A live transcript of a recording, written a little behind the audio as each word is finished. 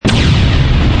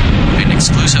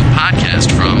exclusive podcast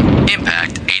from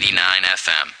Impact 89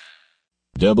 FM.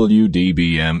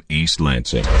 WDBM East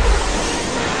Lansing.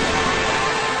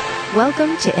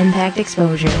 Welcome to Impact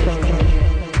Exposure.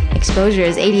 Exposure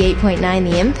is 88.9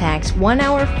 The Impact's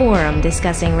one-hour forum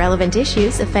discussing relevant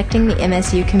issues affecting the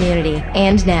MSU community.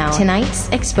 And now, tonight's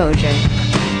Exposure.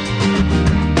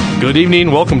 Good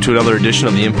evening. Welcome to another edition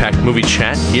of the Impact Movie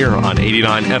Chat here on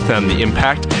 89 FM, The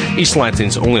Impact, East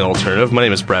Lansing's only alternative. My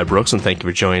name is Brad Brooks, and thank you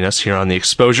for joining us here on the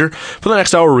Exposure. For the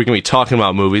next hour, we're going to be talking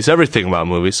about movies, everything about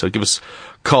movies. So give us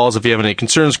calls if you have any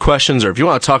concerns, questions, or if you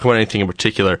want to talk about anything in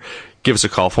particular. Give us a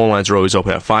call. Phone lines are always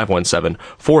open at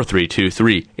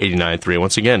 517-432-3893.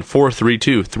 Once again,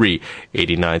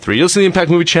 432-3893. You listen to the Impact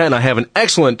Movie Chat, and I have an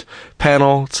excellent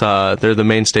panel. They're the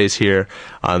mainstays here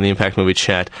on the Impact Movie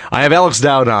Chat. I have Alex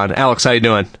Dowd on. Alex, how you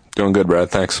doing? Doing good, Brad.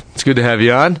 Thanks. It's good to have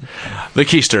you on. The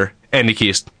Keister, Andy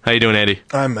Keist. How you doing, Andy?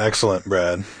 I'm excellent,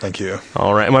 Brad. Thank you.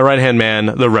 All right. And my right-hand man,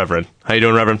 the Reverend. How you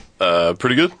doing, Reverend?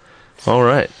 Pretty good. All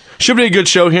right. Should be a good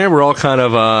show here. We're all kind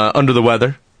of under the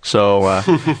weather. So,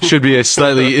 should be a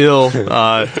slightly ill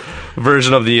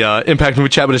version of the Impact Movie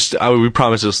Chat, but we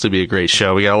promise this to be a great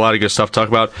show. We got a lot of good stuff to talk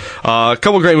about. A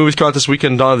couple of great movies come out this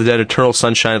weekend: Dawn of the Dead, Eternal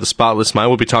Sunshine of the Spotless Mind.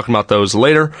 We'll be talking about those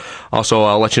later. Also,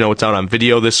 I'll let you know what's out on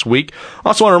video this week.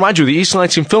 Also, want to remind you, the East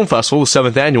Lansing Film Festival, the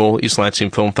 7th annual East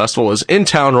Lansing Film Festival, is in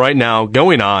town right now,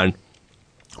 going on.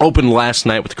 Opened last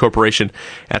night with the corporation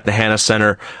at the Hanna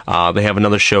Center. They have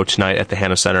another show tonight at the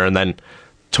Hanna Center, and then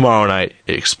tomorrow night,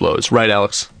 it explodes. Right,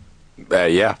 Alex?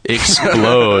 Yeah.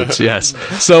 Explodes, yes.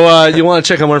 So you want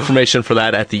to check out more information for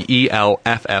that at the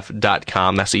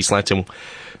ELFF.com. That's the East Lansing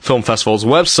Film Festival's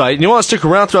website. And you want to stick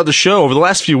around throughout the show. Over the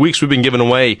last few weeks, we've been giving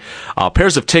away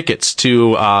pairs of tickets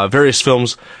to various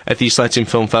films at the East Lansing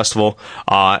Film Festival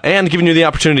and giving you the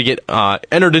opportunity to get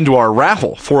entered into our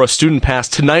raffle for a student pass.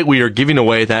 Tonight, we are giving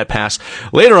away that pass.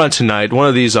 Later on tonight, one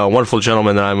of these wonderful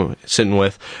gentlemen that I'm sitting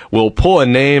with will pull a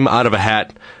name out of a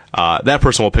hat. That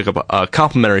person will pick up a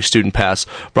complimentary student pass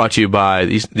brought to you by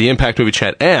the Impact Movie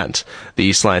Chat and the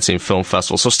East Lansing Film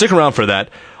Festival. So stick around for that.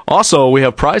 Also, we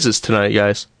have prizes tonight,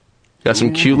 guys. Got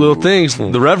some cute little things.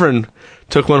 The Reverend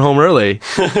took one home early.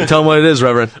 Tell them what it is,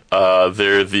 Reverend.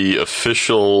 They're the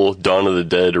official Dawn of the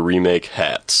Dead remake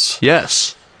hats.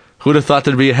 Yes. Who'd have thought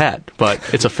there'd be a hat? But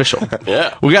it's official.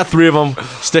 Yeah. We got 3 of them.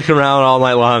 Stick around all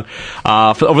night long.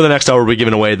 Over the next hour, we'll be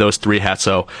giving away those 3 hats.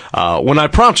 So when I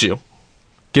prompt you,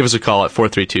 give us a call at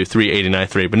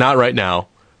 432-3893, but not right now.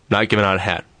 Not giving out a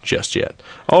hat just yet.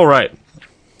 All right.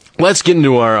 Let's get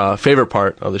into our favorite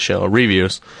part of the show,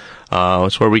 reviews.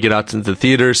 It's where we get out to the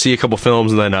theater, see a couple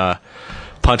films, and then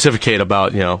pontificate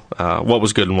about, what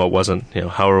was good and what wasn't,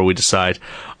 however we decide.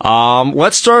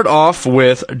 Let's start off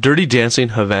with Dirty Dancing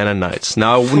Havana Nights.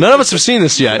 Now, none of us have seen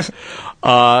this yet,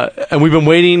 and we've been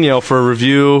waiting, for a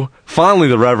review. Finally,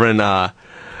 the Reverend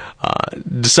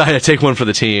decided to take one for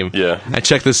the team. Yeah. And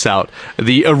check this out. A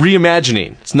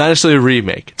reimagining. It's not necessarily a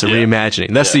remake. It's a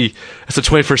reimagining. That's the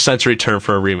 21st century term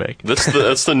for a remake.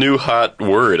 That's the new hot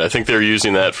word. I think they're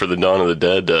using that for the Dawn of the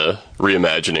Dead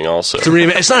reimagining also.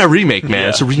 It's not a remake, man. Yeah.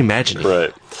 It's a reimagining.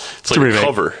 Right. It's like a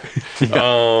cover.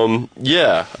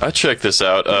 I checked this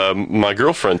out. My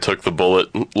girlfriend took the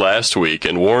bullet last week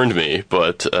and warned me,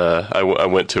 but I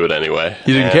went to it anyway.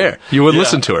 You didn't care. You wouldn't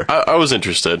listen to her. I was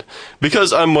interested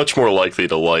because I'm much more likely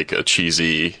to like a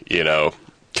cheesy,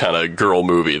 kind of girl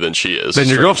movie than she is. Than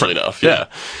your girlfriend. Enough. Yeah.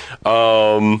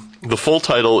 The full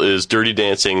title is Dirty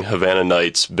Dancing Havana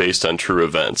Nights based on true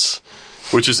events,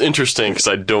 which is interesting because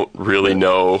I don't really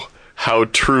know how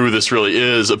true this really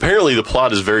is. Apparently, the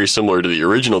plot is very similar to the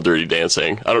original Dirty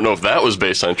Dancing. I don't know if that was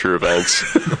based on true events.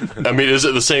 I mean, is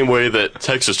it the same way that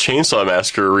Texas Chainsaw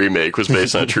Massacre remake was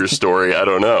based on a true story? I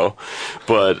don't know.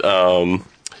 But,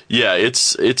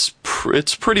 it's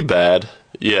pretty bad.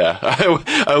 Yeah,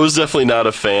 I was definitely not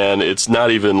a fan. It's not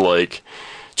even, like,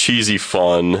 cheesy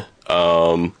fun.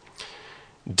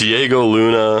 Diego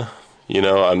Luna,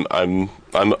 I'm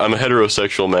a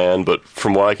heterosexual man, but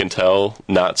from what I can tell,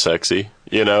 not sexy.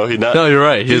 He's not. No, you're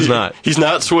right. He's not. He's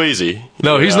not Swayze.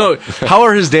 No, he's no. How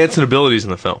are his dancing abilities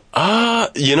in the film?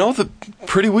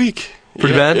 Pretty weak.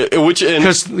 Pretty bad.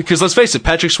 Because let's face it,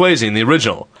 Patrick Swayze in the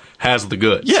original has the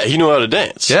goods. Yeah, he knew how to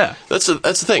dance. Yeah, that's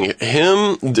the thing.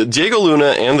 Him, Diego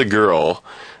Luna, and the girl,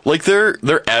 like they're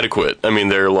adequate. I mean,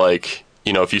 they're like.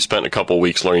 If you spent a couple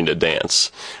weeks learning to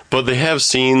dance. But they have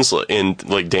scenes in,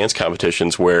 like, dance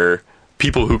competitions where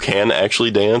people who can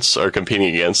actually dance are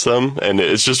competing against them, and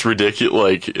it's just ridiculous.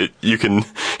 Like,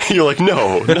 you're like,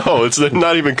 no, it's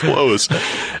not even close.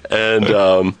 And,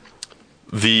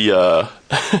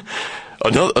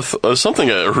 something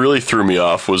that really threw me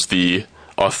off was the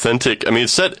authentic. I mean,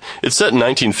 it's set in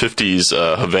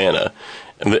 1950s Havana,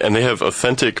 and they have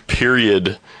authentic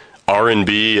period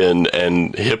R&B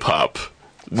and hip hop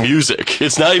music.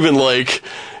 It's not even like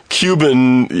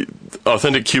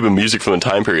authentic Cuban music from the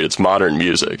time period. It's modern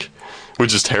music,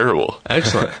 which is terrible.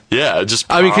 Excellent. Yeah, just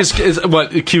I mean, because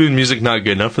Cuban music not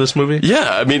good enough for this movie? Yeah,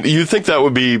 I mean, you'd think that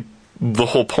would be the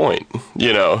whole point,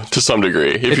 to some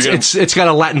degree. It's got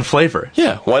a Latin flavor.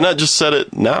 Yeah, why not just set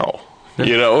it now?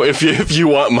 If you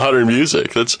want modern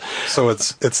music, so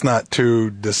it's not too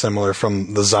dissimilar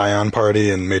from the Zion Party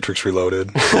in Matrix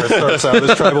Reloaded, where it starts out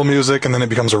as tribal music and then it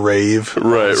becomes a rave.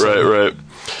 Right.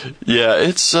 Yeah,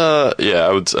 it's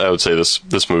I would say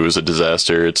this movie is a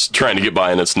disaster. It's trying to get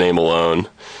by in its name alone.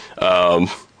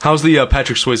 How's the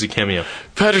Patrick Swayze cameo?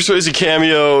 Patrick Swayze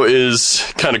cameo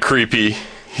is kind of creepy.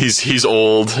 He's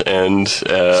old and...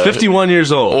 He's 51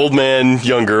 years old. Old man,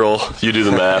 young girl. You do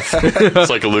the math. It's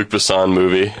like a Luc Besson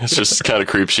movie. It just kind of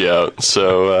creeps you out.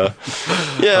 So,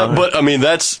 but I mean,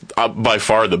 that's by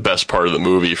far the best part of the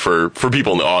movie for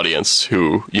people in the audience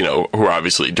who are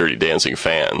obviously Dirty Dancing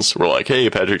fans. We're like, hey,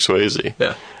 Patrick Swayze.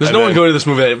 Yeah. There's no one going to this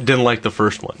movie that didn't like the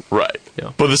first one. Right.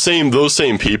 Yeah. But those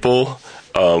same people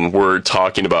were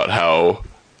talking about how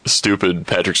stupid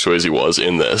Patrick Swayze was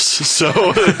in this, so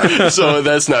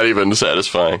that's not even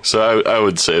satisfying. So I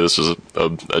would say this was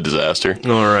a disaster.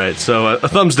 All right, so a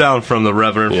thumbs down from the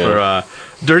Reverend for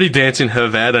Dirty Dancing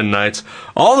Havana Nights.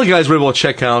 All the guys were able to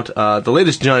check out the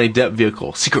latest Johnny Depp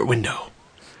vehicle, Secret Window,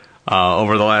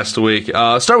 over the last week.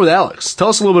 Start with Alex. Tell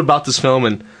us a little bit about this film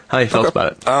and how you felt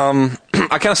about it.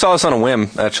 I kind of saw this on a whim,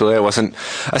 actually. I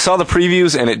saw the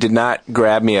previews and it did not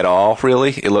grab me at all,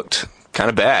 really. It looked kind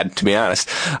of bad, to be honest.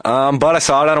 But I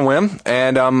saw it on a whim,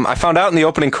 and I found out in the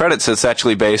opening credits it's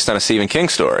actually based on a Stephen King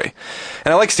story.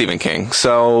 And I like Stephen King,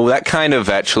 so that kind of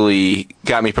actually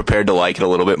got me prepared to like it a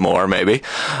little bit more, maybe.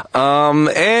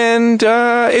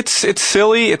 It's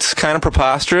silly, it's kind of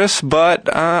preposterous,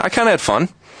 but I kind of had fun.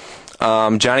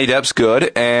 Johnny Depp's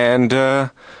good, and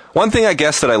one thing I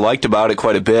guess that I liked about it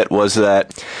quite a bit was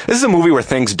that this is a movie where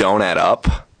things don't add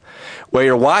up. Where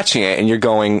you're watching it and you're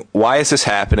going, why is this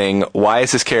happening? Why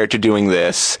is this character doing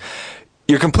this?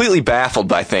 You're completely baffled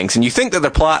by things, and you think that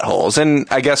they're plot holes, and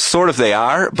I guess sort of they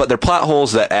are, but they're plot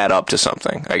holes that add up to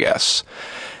something, I guess.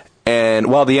 And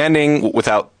while the ending,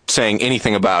 without saying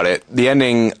anything about it, the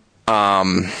ending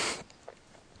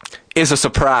is a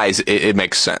surprise, it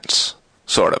makes sense,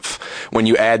 sort of. When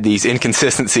you add these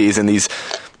inconsistencies and these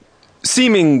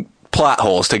seeming plot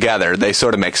holes together, they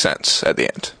sort of make sense at the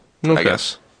end, I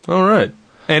guess. All right.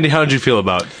 Andy, how did you feel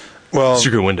about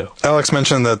Secret Window? Alex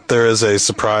mentioned that there is a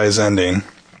surprise ending,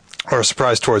 or a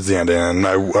surprise towards the ending, and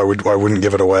I wouldn't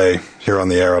give it away here on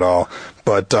the air at all.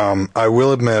 But I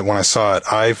will admit, when I saw it,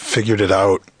 I figured it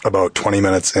out about 20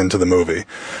 minutes into the movie.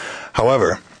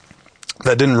 However,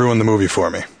 that didn't ruin the movie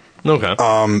for me. Okay.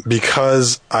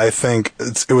 Because I think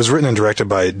it was written and directed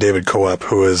by David Coep,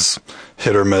 who is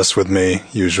hit or miss with me,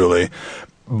 usually.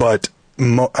 But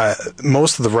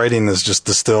most of the writing is just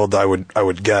distilled, I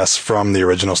would guess, from the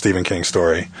original Stephen King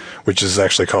story, which is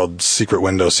actually called Secret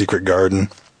Window, Secret Garden,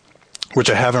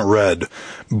 which I haven't read.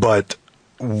 But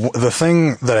the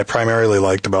thing that I primarily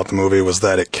liked about the movie was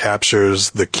that it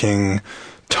captures the King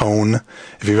tone.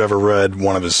 If you've ever read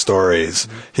one of his stories,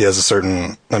 he has a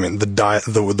certain,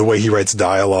 the way he writes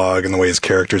dialogue and the way his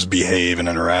characters behave and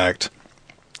interact.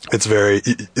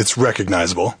 It's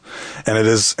recognizable, and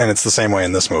it's the same way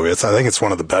in this movie. I think it's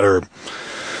one of the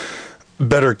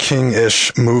better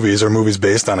King-ish movies, or movies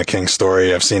based on a King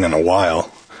story I've seen in a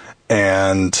while.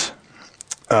 And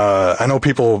I know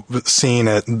people seeing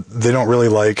it, they don't really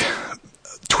like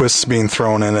twists being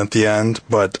thrown in at the end,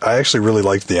 but I actually really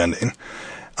liked the ending.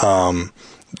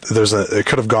 It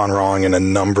could have gone wrong in a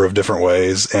number of different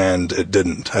ways, and it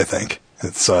didn't, I think.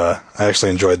 I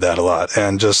actually enjoyed that a lot.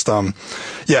 And just, I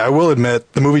will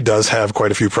admit, the movie does have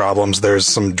quite a few problems. There's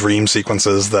some dream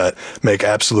sequences that make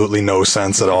absolutely no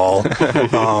sense at all.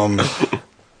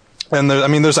 And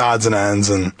there's odds and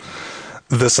ends and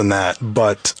this and that.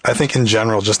 But I think in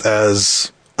general, just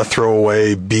as a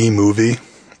throwaway B movie,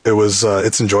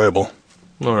 it's enjoyable.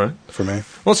 All right. For me.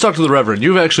 Let's talk to the Reverend.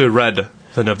 You've actually read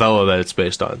the novella that it's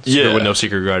based on. Secret Window,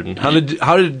 Secret Garden. How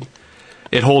did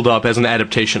it hold up as an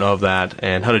adaptation of that,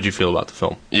 and how did you feel about the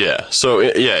film? Yeah, so,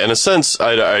 in a sense,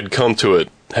 I'd come to it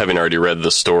having already read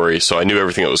the story, so I knew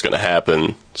everything that was going to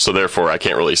happen, so therefore I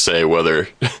can't really say whether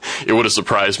it would have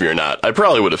surprised me or not. I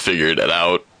probably would have figured it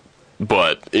out,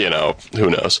 but, who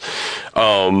knows.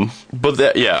 But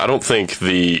I don't think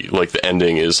the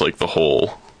ending is, like, the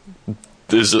whole,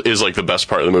 is like, the best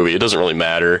part of the movie. It doesn't really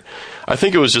matter. I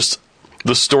think it was just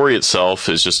the story itself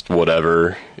is just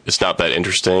whatever. It's not that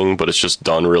interesting, but it's just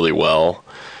done really well.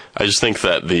 I just think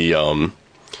that the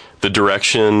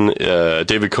direction,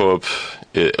 David Cope,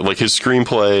 like his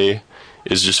screenplay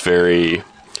is just very.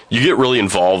 You get really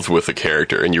involved with the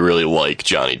character, and you really like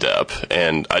Johnny Depp.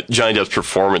 And Johnny Depp's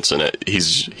performance in it,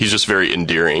 he's just very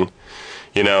endearing.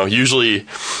 You know, usually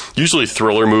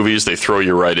thriller movies, they throw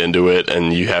you right into it,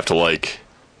 and you have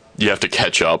to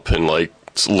catch up and like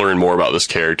learn more about this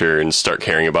character and start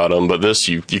caring about him. But this,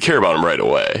 you care about him right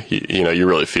away. You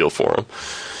really feel for him.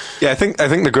 Yeah, I think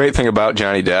the great thing about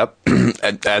Johnny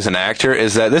Depp as an actor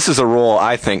is that this is a role,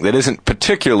 I think, that isn't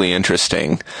particularly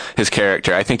interesting, his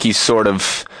character. I think he's sort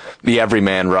of the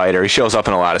everyman writer. He shows up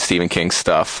in a lot of Stephen King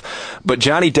stuff. But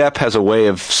Johnny Depp has a way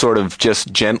of sort of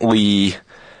just gently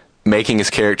making his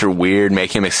character weird,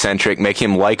 making him eccentric,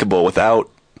 making him likable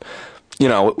without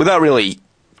really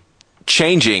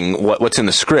changing what's in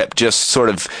the script, just sort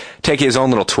of taking his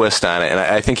own little twist on it. And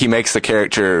I think he makes the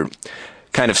character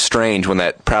kind of strange when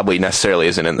that probably necessarily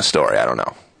isn't in the story. I don't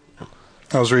know.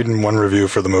 I was reading one review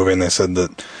for the movie, and they said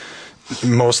that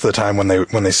most of the time when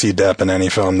they see Depp in any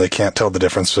film, they can't tell the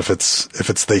difference if it's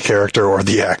the character or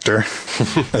the actor.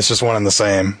 It's just one and the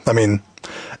same. I mean,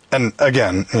 and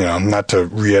again, not to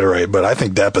reiterate, but I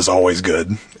think Depp is always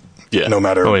good, no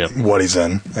matter what he's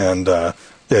in, and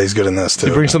he's good in this too.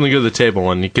 He brings something good to the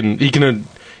table, and he can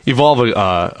evolve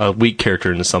a weak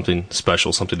character into something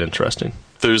special, something interesting.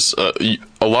 There's in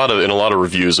a lot of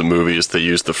reviews of movies, they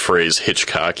use the phrase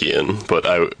Hitchcockian, but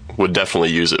I would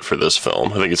definitely use it for this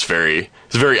film. I think it's very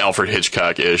Alfred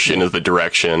Hitchcock-ish in the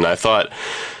direction. I thought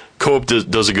Cope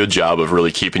does a good job of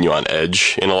really keeping you on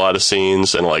edge in a lot of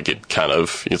scenes, and like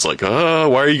it's like,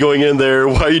 why are you going in there?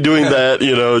 Why are you doing that?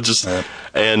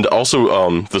 And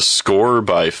also the score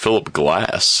by Philip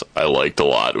Glass I liked a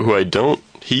lot.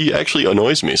 He actually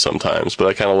annoys me sometimes, but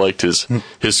I kind of liked his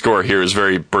score here. Is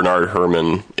very Bernard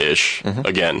Herrmann-ish.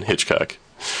 Again, Hitchcock.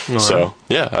 So,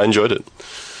 yeah, I enjoyed it.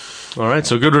 All right,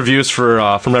 so good reviews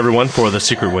from everyone for The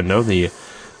Secret Window, the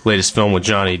latest film with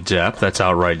Johnny Depp. That's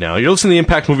out right now. You're listening to the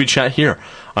Impact Movie Chat here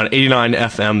on 89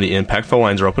 FM. The Impact phone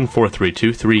lines are open,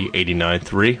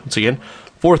 432-3893. Once again,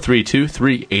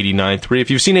 432-3893.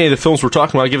 If you've seen any of the films we're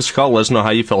talking about, give us a call. Let us know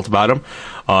how you felt about them.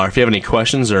 If you have any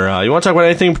questions or you want to talk about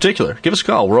anything in particular, give us a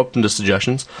call. We're open to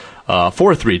suggestions.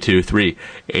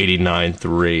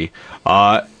 432-3893.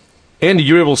 Andy,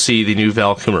 you were able to see the new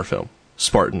Val Kilmer film,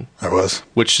 Spartan. I was.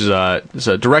 Which is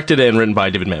directed and written by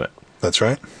David Mamet. That's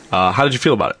right. How did you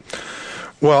feel about it?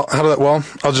 Well,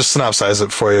 I'll just synopsize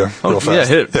it for you real fast.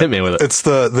 Yeah, hit me with it. It's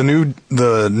the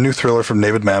new thriller from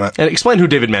David Mamet. And explain who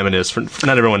David Mamet is. For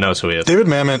not everyone knows who he is. David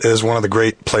Mamet is one of the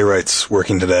great playwrights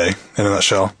working today, in a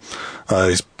nutshell.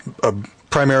 He's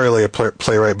primarily a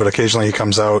playwright, but occasionally he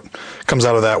comes out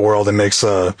of that world and makes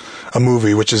a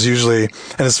movie, which is usually,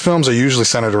 and his films are usually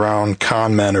centered around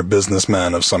con men or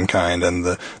businessmen of some kind, and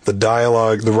the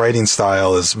dialogue, the writing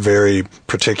style is very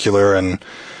particular, and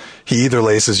he either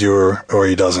laces you or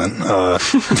he doesn't. I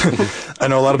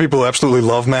know a lot of people who absolutely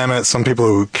love Mamet, some people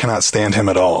who cannot stand him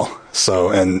at all. So,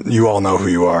 and you all know who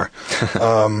you are.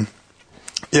 The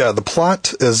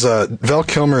plot is Val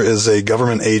Kilmer is a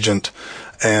government agent,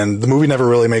 and the movie never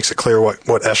really makes it clear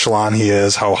what echelon he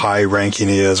is, how high ranking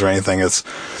he is, or anything.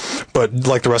 But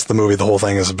like the rest of the movie, the whole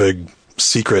thing is a big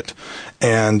secret,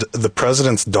 and the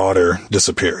president's daughter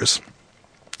disappears.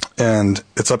 And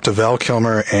it's up to Val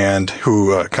Kilmer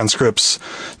who conscripts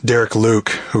Derek Luke,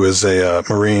 who is a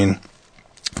Marine,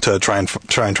 to try and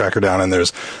track her down. And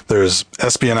there's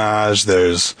espionage,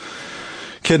 there's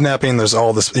kidnapping, there's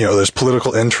all this, there's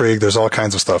political intrigue, there's all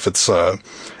kinds of stuff. It's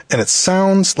and it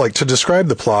sounds like, to describe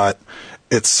the plot,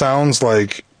 it sounds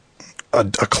like a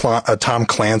Tom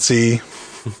Clancy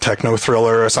techno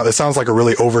thriller or something. It sounds like a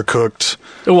really overcooked.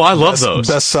 Oh, I love those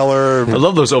bestseller. I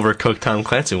love those overcooked Tom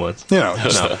Clancy ones.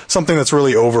 Something that's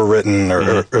really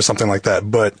overwritten or something like that.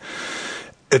 But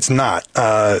it's not.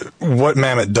 What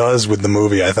Mamet does with the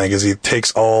movie, I think, is he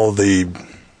takes all the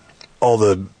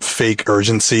fake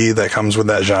urgency that comes with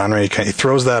that genre. He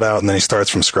throws that out, and then he starts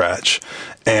from scratch.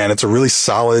 And it's a really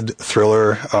solid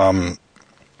thriller.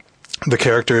 The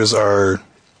characters are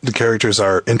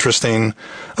interesting.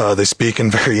 They speak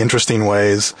in very interesting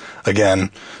ways.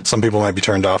 Again, some people might be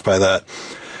turned off by that.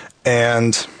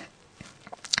 And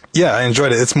yeah, I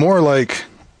enjoyed it. It's more like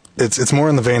it's more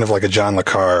in the vein of like a John le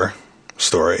Carre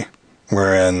story,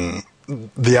 wherein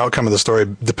the outcome of the story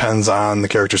depends on the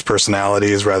characters'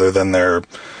 personalities rather than their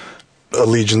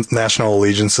national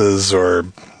allegiances or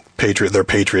their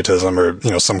patriotism or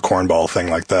some cornball thing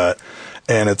like that.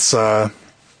 And it's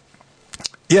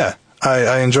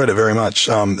I enjoyed it very much.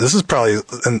 This is probably,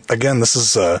 and again, this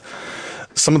is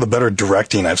some of the better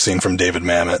directing I've seen from David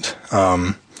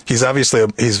Mamet. He's obviously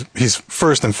he's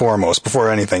first and foremost, before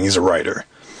anything, he's a writer,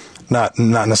 not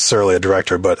necessarily a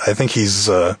director. But I think he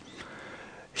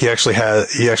actually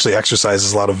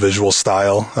exercises a lot of visual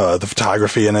style. The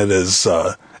photography in it is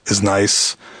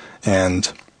nice,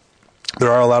 and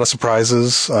there are a lot of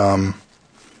surprises.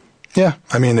 Yeah,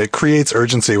 I mean, it creates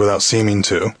urgency without seeming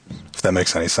to, if that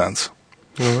makes any sense.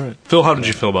 All right. Phil, how did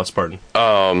you feel about Spartan?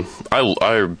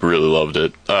 I really loved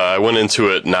it. I went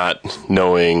into it not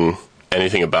knowing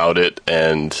anything about it,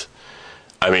 and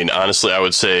I mean, honestly, I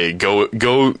would say go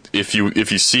if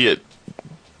you see it.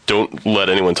 Don't let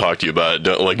anyone talk to you about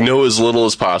it. Know as little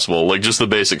as possible. Just the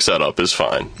basic setup is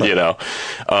fine,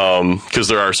 because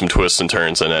there are some twists and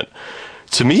turns in it.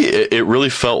 To me, it really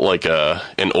felt like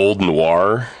an old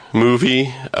noir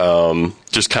movie,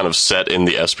 just kind of set in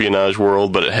the espionage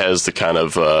world, but it has the kind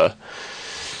of,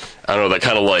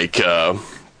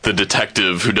 the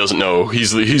detective who doesn't know,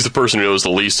 he's the person who knows the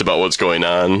least about what's going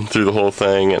on through the whole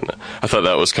thing, and I thought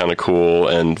that was kind of cool.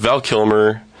 And Val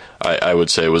Kilmer, I would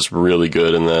say, was really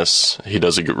good in this. He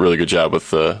does a really good job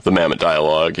with the Mamet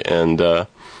dialogue, and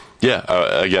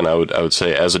again, I would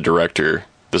say as a director,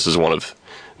 this is one of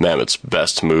Mamet's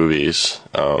best movies.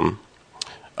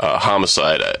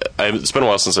 Homicide. It's been a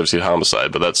while since I've seen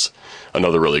Homicide, but that's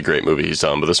another really great movie he's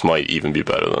done. But this might even be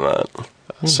better than that.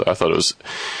 So I thought it's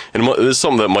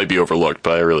something that might be overlooked,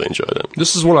 but I really enjoyed it.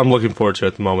 This is what I'm looking forward to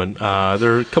at the moment.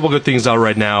 There are a couple good things out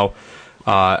right now,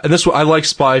 and I like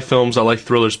spy films, I like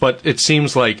thrillers, but it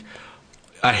seems like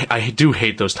I do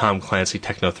hate those Tom Clancy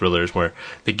techno thrillers where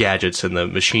the gadgets and the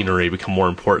machinery become more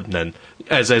important than,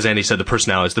 as Andy said, the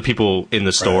personalities, the people in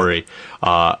the story.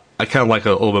 Right. I kind of like a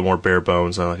little bit more bare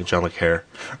bones, like a John le Carre.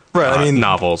 Right. I mean,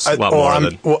 novels a lot more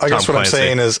than I guess Tom what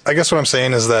Clancy. I guess what I'm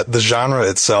saying is that the genre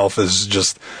itself is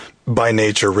just by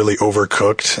nature really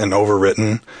overcooked and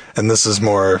overwritten, and this is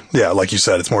more, like you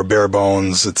said, it's more bare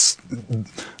bones. It's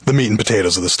the meat and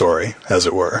potatoes of the story, as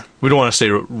it were. We don't want to say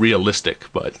realistic,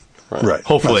 but right.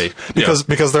 Hopefully,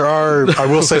 because there are, I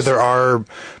will say there are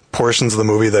portions of the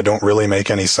movie that don't really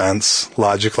make any sense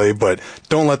logically, but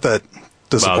don't let that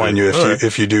disappoint you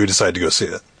if you do decide to go see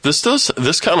it.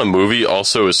 This kind of movie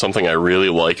also is something I really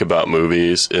like about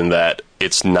movies, in that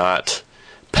it's not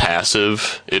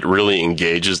passive. It really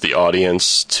engages the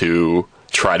audience to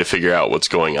try to figure out what's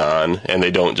going on, and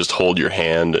they don't just hold your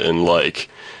hand and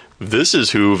this is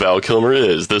who Val Kilmer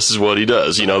is. This is what he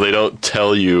does. They don't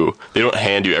tell you, they don't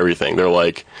hand you everything. They're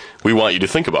like, we want you to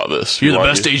think about this. You're the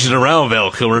best agent around, Val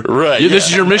Kilmer. Right. This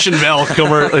is your mission, Val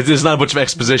Kilmer. There's not a bunch of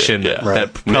exposition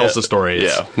that propels the story.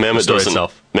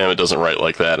 Mamet doesn't write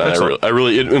like that. And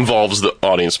it involves the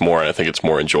audience more, and I think it's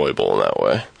more enjoyable in that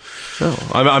way. Oh,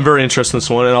 I'm very interested in this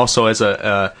one, and also as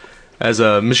a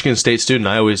Michigan State student,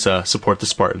 I always support the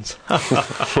Spartans. All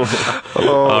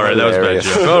right, that was a bad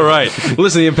joke. All right,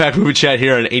 listen to the Impact Movie Chat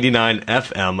here on 89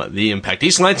 FM, The Impact.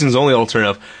 East Lansing's only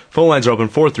alternative. Phone lines are open,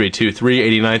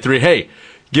 432-3893. Hey,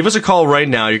 give us a call right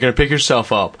now. You're going to pick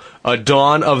yourself up a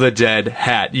Dawn of the Dead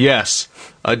hat. Yes,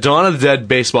 a Dawn of the Dead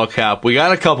baseball cap. We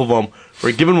got a couple of them.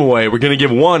 We're giving them away. We're going to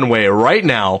give one away right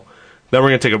now. Then we're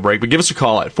going to take a break. But give us a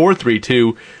call at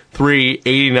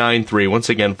 432-3893. Once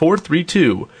again,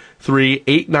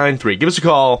 432-3893. Give us a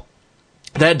call.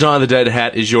 That Dawn of the Dead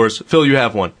hat is yours. Phil, you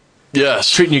have one. Yes.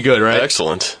 Treating you good, right?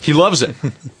 Excellent. He loves it.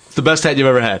 It's the best hat you've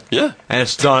ever had. Yeah. And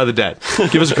it's Dawn of the Dead.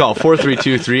 Give us a call,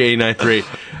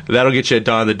 432-3893. That'll get you a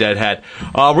Dawn of the Dead hat.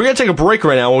 We're going to take a break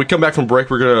right now. When we come back from break,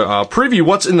 we're going to preview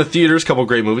what's in the theaters, a couple of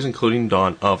great movies, including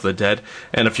Dawn of the Dead,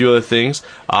 and a few other things.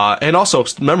 And also,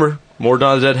 remember, more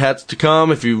Dawn of the Dead hats to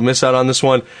come if you miss out on this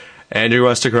one. And you're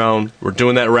going to stick around. We're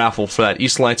doing that raffle for that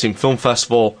East Lansing Film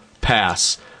Festival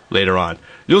pass later on.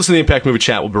 You'll listen to the Impact Movie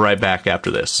Chat. We'll be right back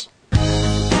after this.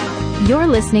 You're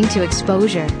listening to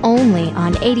Exposure, only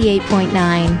on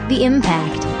 88.9 The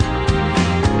Impact.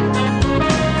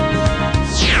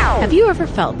 Have you ever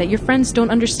felt that your friends don't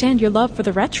understand your love for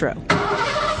the retro?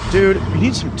 Dude, we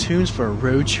need some tunes for a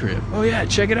road trip. Oh yeah,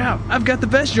 check it out. I've got the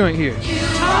best joint here. You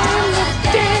are the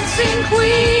dancing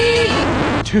queen.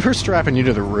 Dude, we're strapping you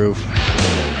to the roof.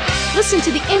 Listen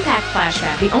to the Impact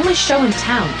Flashback, the only show in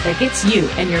town that gets you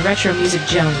and your retro music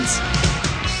Jones.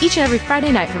 Each and every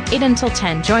Friday night from 8 until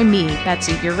 10, join me,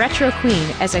 Betsy, your retro queen,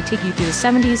 as I take you through the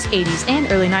 70s, 80s,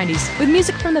 and early 90s with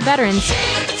music from the veterans,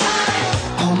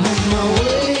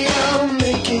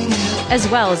 as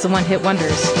well as the one-hit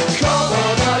wonders.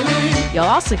 You'll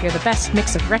also hear the best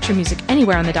mix of retro music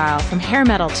anywhere on the dial, from hair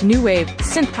metal to new wave,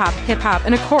 synth pop, hip hop,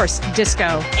 and of course,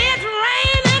 disco. It's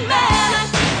raining men.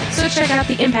 So check out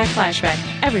the Impact Flashback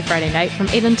every Friday night from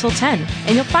 8 until 10,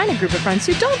 and you'll find a group of friends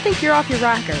who don't think you're off your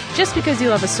rocker just because you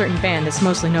love a certain band that's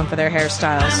mostly known for their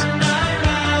hairstyles.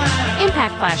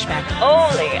 Impact Flashback.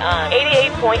 Only on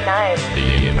 88.9.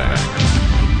 The Impact.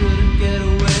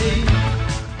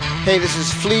 Hey, this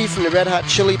is Flea from the Red Hot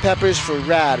Chili Peppers for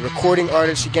RAD, Recording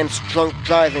Artists Against Drunk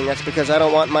Driving. That's because I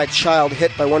don't want my child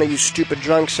hit by one of you stupid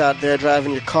drunks out there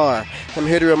driving your car. I'm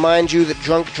here to remind you that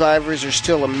drunk drivers are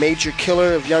still a major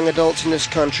killer of young adults in this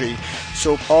country.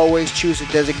 So always choose a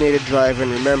designated driver,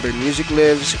 and remember, music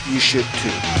lives, you should too.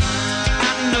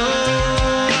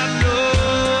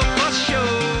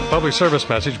 Public service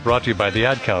message brought to you by the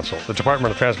Ad Council, the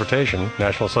Department of Transportation,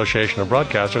 National Association of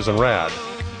Broadcasters, and RAD.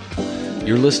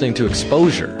 You're listening to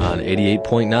Exposure on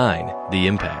 88.9 The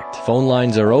Impact. Phone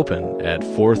lines are open at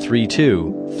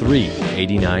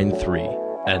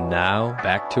 432-3893. And now,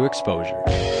 back to Exposure.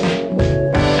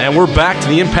 And we're back to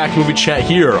the Impact Movie Chat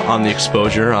here on the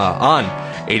Exposure on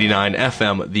 89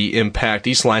 FM, The Impact,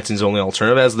 East Lansing's only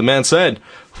alternative. As the man said,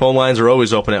 phone lines are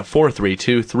always open at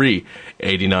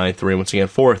 432-3893. Once again,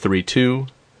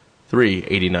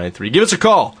 432-3893. Give us a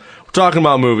call. We're talking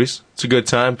about movies. It's a good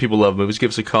time. People love movies. Give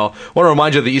us a call. I want to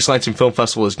remind you that the East Lansing Film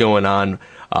Festival is going on.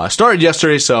 Started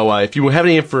yesterday, so if you have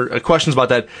any questions about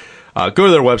that, go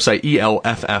to their website,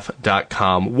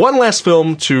 elff.com. One last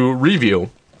film to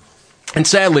review. And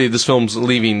sadly, this film's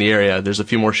leaving the area. There's a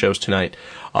few more shows tonight.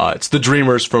 It's The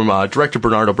Dreamers from director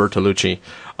Bernardo Bertolucci.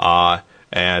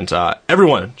 And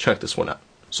everyone, check this one out.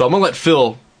 So I'm going to let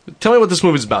Phil tell me what this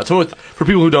movie's about. Tell me for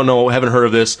people who don't know, haven't heard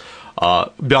of this,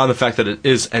 beyond the fact that it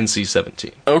is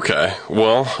NC-17. Okay,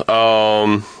 well,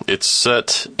 it's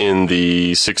set in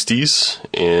the 60s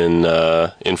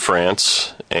in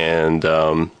France, and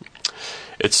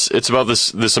it's about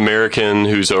this American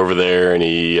who's over there, and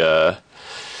he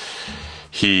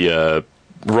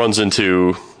runs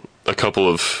into a couple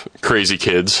of crazy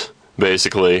kids,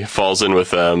 basically, falls in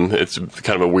with them. It's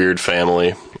kind of a weird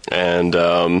family, and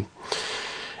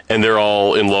they're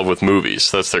all in love with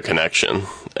movies. That's their connection.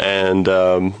 And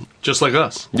just like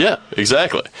us. Yeah,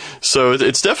 exactly. So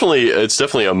it's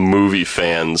definitely a movie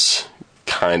fan's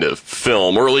kind of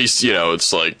film, or at least,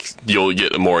 it's like you'll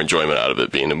get more enjoyment out of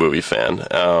it being a movie fan.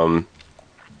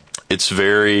 It's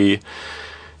very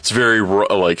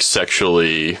like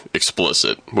sexually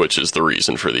explicit, which is the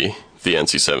reason for the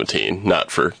NC-17,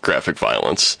 not for graphic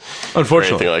violence,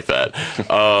 unfortunately, or anything like that.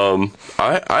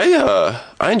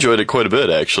 I enjoyed it quite a bit,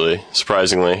 actually,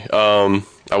 surprisingly. I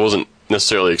wasn't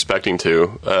necessarily expecting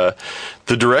to.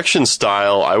 The direction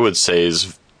style, I would say,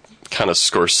 is kind of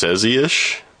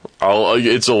Scorsese-ish.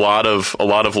 It's a lot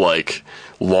of like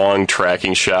long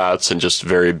tracking shots and just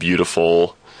very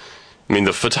beautiful. I mean,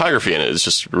 the photography in it is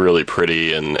just really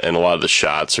pretty, and a lot of the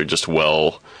shots are just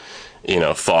well,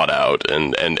 thought out,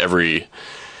 and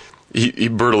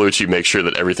Bertolucci makes sure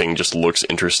that everything just looks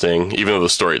interesting, even though the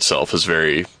story itself is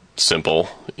very simple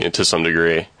to some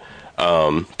degree.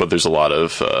 But there's a lot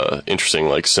of interesting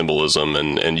like symbolism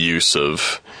and use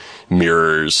of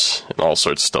mirrors and all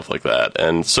sorts of stuff like that.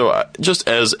 And so, just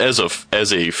as a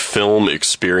film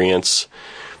experience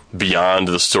beyond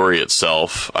the story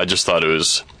itself, I just thought it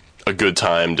was a good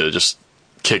time to just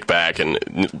kick back and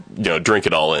drink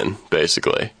it all in,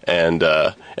 basically. And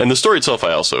the story itself,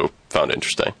 I also found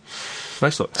interesting.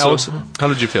 Nice look. Alex, how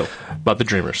did you feel about The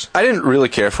Dreamers? I didn't really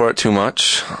care for it too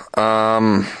much.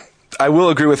 I will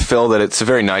agree with Phil that it's a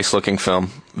very nice looking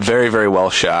film, very, very well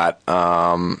shot,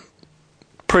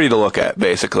 pretty to look at,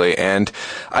 basically. And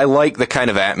I like the kind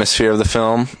of atmosphere of the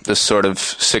film, this sort of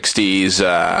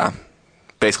 60s.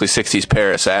 Basically 60s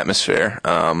Paris atmosphere.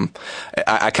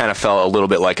 I kind of felt a little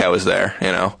bit like I was there,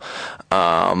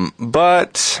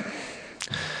 but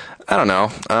I don't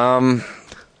know.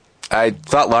 I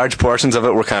thought large portions of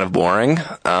it were kind of boring,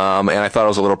 and I thought it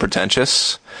was a little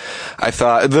pretentious. I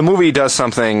thought the movie does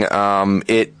something. There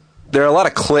are a lot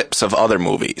of clips of other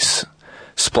movies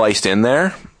spliced in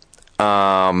there.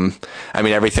 I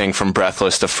mean, everything from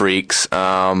Breathless to Freaks.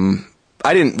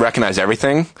 I didn't recognize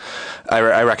everything.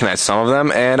 I recognized some of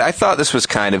them, and I thought this was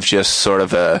kind of just sort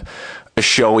of a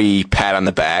showy pat on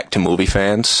the back to movie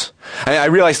fans. I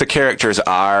realize the characters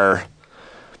are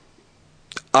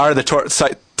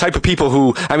the type of people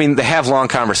who, I mean, they have long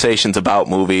conversations about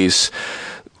movies.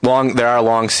 There are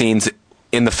long scenes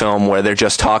in the film where they're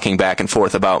just talking back and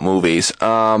forth about movies.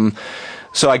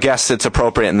 So I guess it's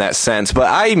appropriate in that sense, but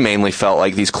I mainly felt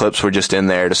like these clips were just in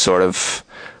there to sort of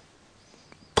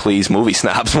please movie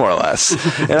snobs, more or less.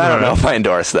 And I don't know if I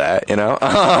endorse that, And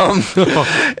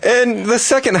the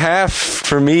second half,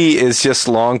 for me, is just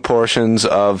long portions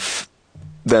of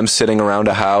them sitting around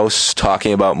a house,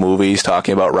 talking about movies,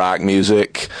 talking about rock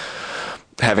music,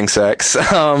 having sex,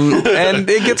 and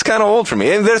it gets kind of old for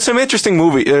me. And there's some interesting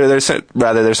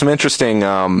there's some interesting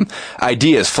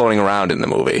ideas floating around in the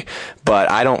movie,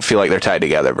 but I don't feel like they're tied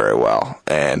together very well,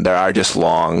 and there are just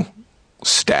long,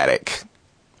 static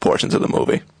portions of the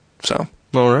movie. So.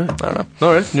 All right. I don't know.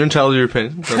 All right. You're entitled to your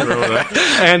opinion.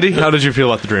 Andy, how did you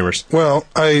feel about The Dreamers? Well,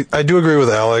 I do agree with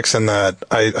Alex in that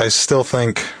I still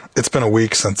think it's been a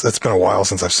while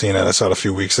since I've seen it. I saw it a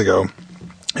few weeks ago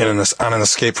on an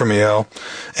escape from EL.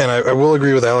 And I will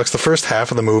agree with Alex. The first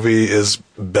half of the movie is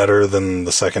better than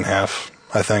the second half,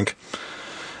 I think.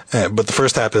 But the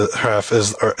first half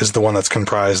is the one that's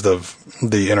comprised of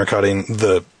the intercutting,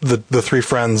 the three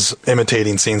friends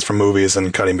imitating scenes from movies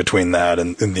and cutting between that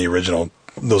and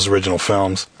those original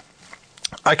films.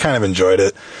 I kind of enjoyed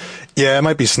it. Yeah, it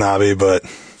might be snobby, but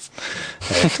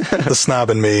the snob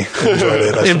in me enjoyed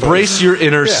it. Embrace your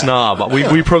inner snob.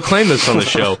 We proclaim this on the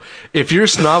show. If you're a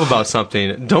snob about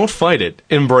something, don't fight it.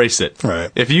 Embrace it.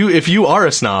 Right. If you are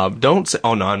a snob, don't say,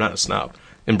 "Oh no, I'm not a snob."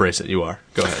 Embrace it. You are.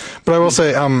 Go ahead. But I will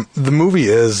say, the movie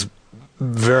is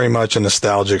very much a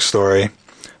nostalgic story,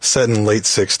 set in late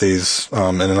 '60s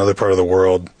in another part of the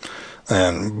world,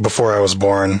 and before I was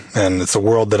born. And it's a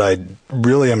world that I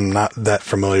really am not that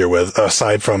familiar with,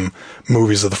 aside from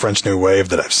movies of the French New Wave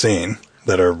that I've seen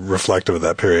that are reflective of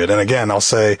that period. And again, I've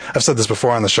said this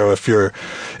before on the show, if you're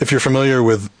familiar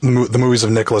with the movies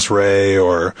of Nicolas Ray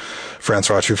or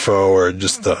Francois Truffaut or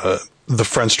just the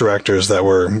French directors that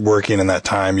were working in that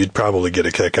time, you'd probably get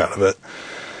a kick out of it.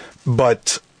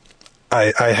 But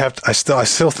I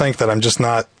still think that I'm just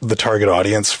not the target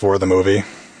audience for the movie.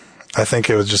 I think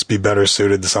it would just be better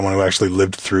suited to someone who actually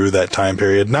lived through that time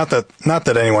period. Not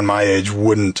that anyone my age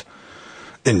wouldn't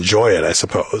enjoy it, I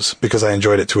suppose, because I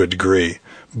enjoyed it to a degree.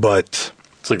 But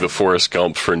it's like the Forrest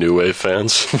Gump for New Wave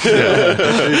fans.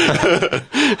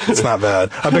 It's not bad.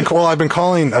 I've been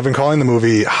calling the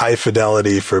movie high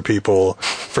fidelity for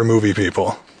movie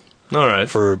people. All right.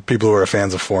 For people who are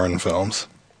fans of foreign films.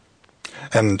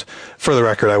 And for the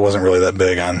record, I wasn't really that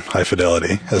big on high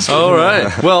fidelity. All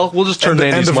right. Well, we'll just turn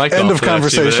Andy's mic off. End of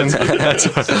conversation.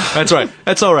 That's right.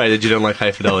 That's all right that you don't like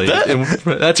High Fidelity.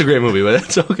 That's a great movie, but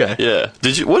it's okay. Yeah.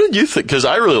 What did you think? Because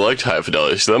I really liked High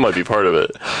Fidelity, so that might be part of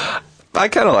it. I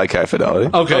kind of like High Fidelity.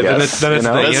 Okay, then it's that's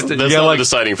not a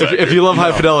deciding factor. If you love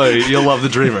High Fidelity, you'll love The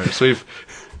Dreamers.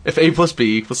 If A plus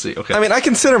B equals C, okay. I mean, I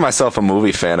consider myself a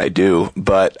movie fan. I do,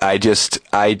 but I just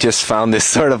found this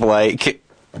sort of like,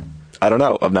 I don't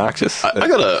know, obnoxious. I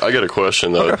got a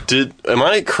question though. Okay. Am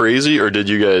I crazy, or did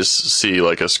you guys see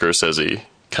like a Scorsese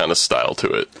kind of style to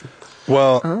it?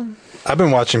 Well, I've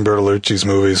been watching Bertolucci's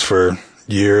movies for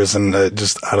years, and I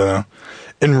don't know.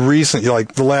 In recent,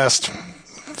 like the last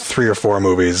 3 or 4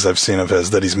 movies I've seen of his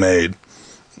that he's made,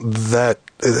 that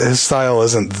his style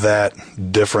isn't that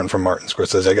different from Martin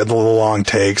Scorsese. I got the little long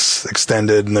takes,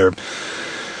 extended, and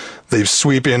they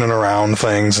sweep in and around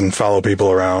things and follow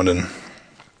people around, and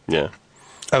yeah,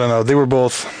 I don't know. They're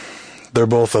both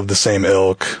of the same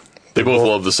ilk. They both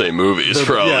love the same movies,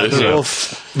 probably. Yeah,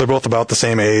 they're both about the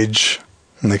same age,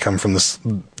 and they coming from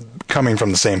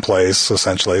the same place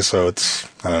essentially. So it's,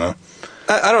 I don't know.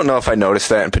 I don't know if I noticed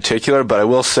that in particular, but I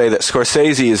will say that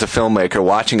Scorsese is a filmmaker.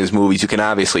 Watching his movies, you can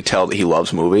obviously tell that he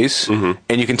loves movies, and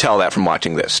you can tell that from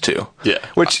watching this too. Yeah,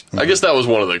 which I guess that was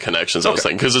one of the connections I was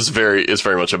thinking, because it's very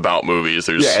much about movies.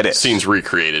 There's scenes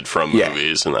recreated from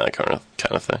movies and that kind of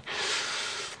thing.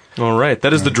 All right,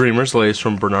 that is The Dreamers, latest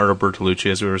from Bernardo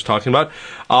Bertolucci, as we were talking about.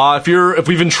 If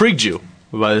we've intrigued you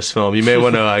by this film, you may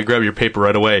want to grab your paper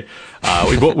right away.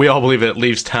 We all believe it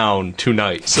leaves town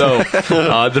tonight, so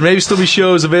there may still be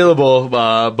shows available,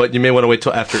 but you may want to wait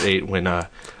till after 8 when the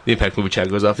Impact Movie Chat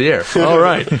goes off the air. All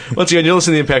right. Once again, you're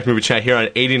listening to the Impact Movie Chat here on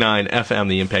 89 FM,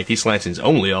 the Impact East Lansing's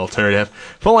only alternative.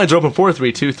 Phone lines are open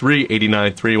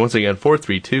 432-3893. Once again,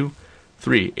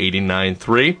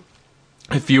 432-3893.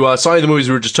 If you saw any of the movies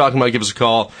we were just talking about, give us a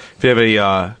call. If you have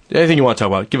anything you want to talk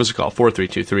about, give us a call,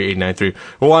 432-3893.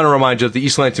 We want to remind you that the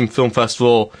East Lansing Film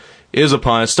Festival is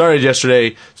upon us. Started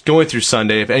yesterday. It's going through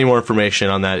Sunday. If any more information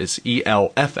on that, it's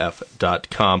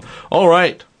ELFF.com. All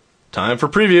right. Time for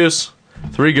previews.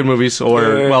 3 good movies,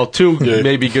 or, 2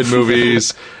 maybe good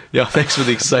movies. Yeah, thanks for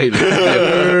the excitement.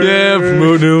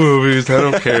 New movies. I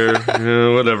don't care.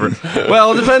 Whatever.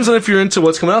 Well, it depends on if you're into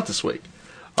what's coming out this week.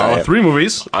 3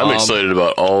 movies. I'm excited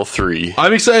about all 3.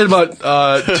 I'm excited about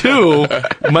 2.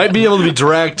 Might be able to be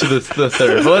dragged to the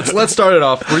 3rd. But let's start it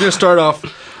off. We're going to start off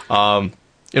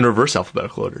in reverse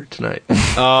alphabetical order tonight.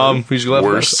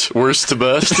 Worst to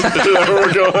best. Is that where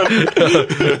we're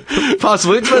going?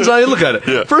 Possibly. It depends on how you look at it.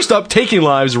 Yeah. First up, Taking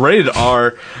Lives, rated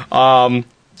R.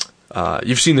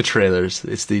 You've seen the trailers.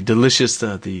 It's the delicious,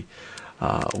 the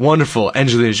wonderful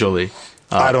Angelina Jolie.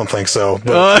 I don't think so,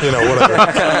 but whatever.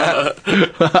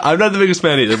 I'm not the biggest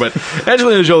fan either, but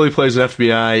Angelina Jolie plays an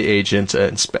FBI agent,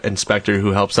 inspector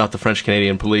who helps out the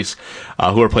French-Canadian police,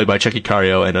 who are played by Checky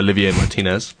Cario and Olivier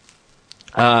Martinez,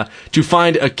 to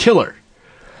find a killer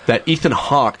that Ethan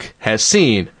Hawke has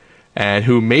seen and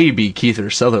who may be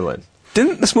Kiefer Sutherland.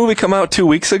 Didn't this movie come out 2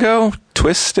 weeks ago?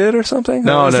 Twisted or something?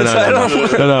 No. It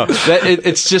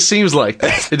just seems like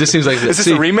that. It just seems like that. Is this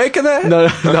a remake of that? No.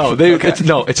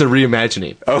 It's a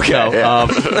reimagining.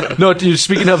 Okay. No, dude,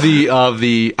 speaking of the,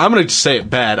 I'm going to say it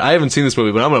bad. I haven't seen this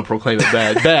movie, but I'm going to proclaim it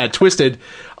bad. Bad. Twisted.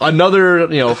 Another,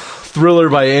 thriller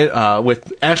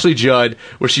with Ashley Judd,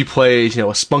 where she plays,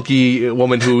 a spunky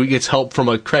woman who gets help from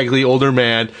a craggly older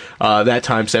man, that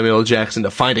time Samuel L. Jackson,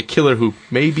 to find a killer who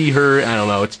may be her. I don't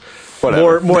know. It's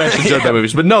more Ashley Judd type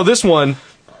movies. But no, this one,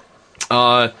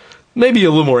 maybe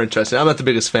a little more interesting. I'm not the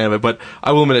biggest fan of it, but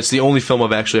I will admit it's the only film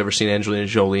I've actually ever seen Angelina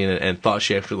Jolie in it and thought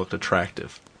she actually looked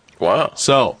attractive. Wow.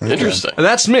 So interesting. And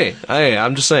that's me.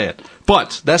 I'm just saying.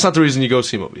 But that's not the reason you go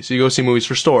see movies. You go see movies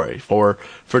for story, for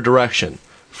direction,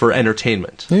 for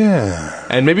entertainment. Yeah.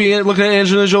 And maybe looking at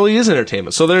Angelina Jolie is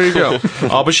entertainment. So there you go.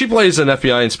 But she plays an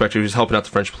FBI inspector who's helping out the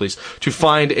French police to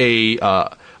find a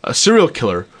serial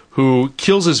killer who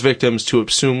kills his victims to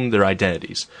assume their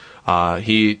identities.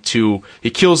 He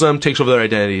kills them, takes over their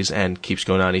identities, and keeps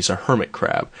going on. He's a hermit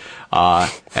crab.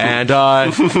 I've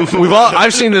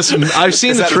seen this. I've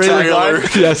seen the trailer.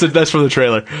 Yes, that's from the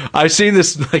trailer. I've seen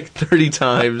this like 30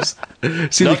 times.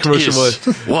 Seen Not the commercial.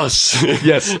 Was.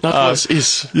 Yes. Not was,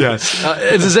 is. Yes.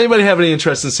 Does anybody have any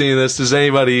interest in seeing this? Does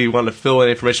anybody want to fill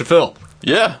any information? Phil.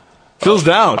 Yeah. Phil's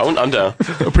down. I'm down.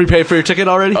 Prepaid for your ticket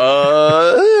already?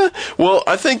 Well,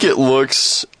 I think the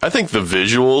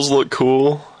visuals look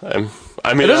cool.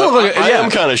 I am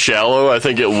kind of shallow. I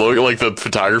think it the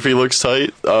photography looks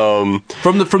tight. From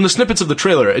the snippets of the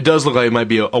trailer, it does look like it might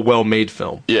be a well-made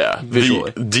film. Yeah,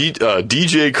 visually.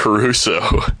 DJ Caruso,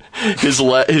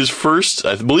 his first,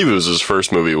 I believe it was his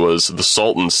first movie, was The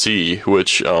Salton Sea,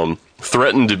 which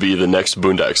threatened to be the next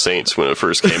Boondock Saints when it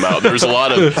first came out. There was a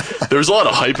lot of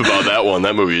hype about that one.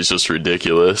 That movie is just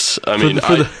ridiculous. I mean,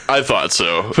 I thought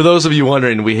so. For those of you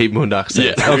wondering, we hate Boondock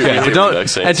Saints. Yeah, okay,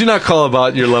 but do not call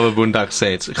about your love of Boondock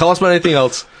Saints. Call us about anything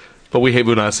else, but we hate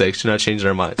Boondock Saints. Do not change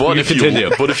our minds. But if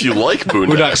you like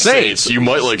Boondock Saints, you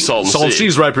might like Salton Sea. Salton Sea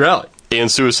is right up your alley. And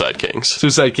Suicide Kings.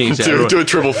 Suicide Kings, yeah. Do a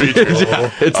triple feature.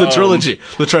 Yeah, it's the trilogy,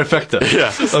 the trifecta.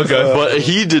 Yeah. Okay. But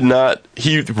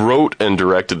he wrote and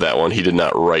directed that one. He did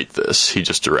not write this. He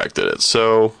just directed it.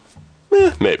 So,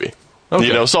 maybe.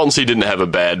 Okay. Salton Sea didn't have a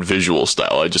bad visual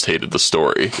style. I just hated the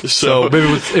story. So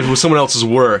maybe if it was someone else's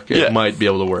work, it might be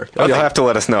able to work. Okay. You'll have to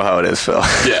let us know how it is, Phil.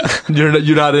 Yeah.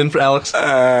 You're not in for Alex?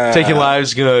 Taking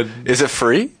Lives, Is it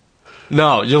free?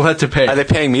 No, you'll have to pay. Are they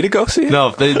paying me to go see it?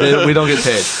 No, we don't get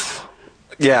paid.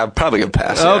 Yeah, probably gonna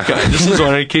pass. Okay, just was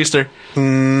wondering, Keister.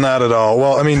 Not at all.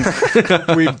 Well, I mean,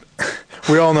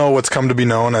 we all know what's come to be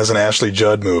known as an Ashley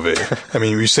Judd movie. I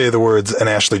mean, you say the words an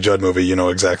Ashley Judd movie, you know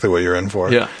exactly what you're in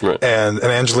for. Yeah. Right. And an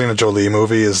Angelina Jolie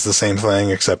movie is the same thing,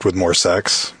 except with more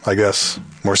sex, I guess,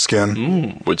 more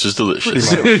skin, which is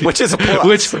delicious. Which is a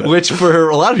plus. Which for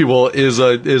a lot of people is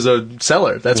a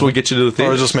seller. That's what gets you to the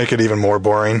theater. Or just make it even more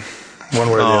boring. One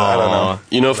way or the other, I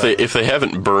don't know. If they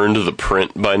haven't burned the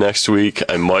print by next week,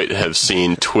 I might have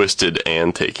seen Twisted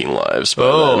and Taking Lives.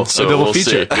 So a double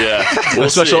feature. See. Yeah,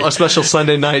 a special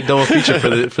Sunday night double feature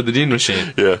for the Dean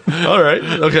Machine. Yeah. All right.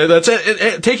 Okay, that's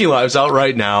it. Taking Lives out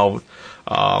right now.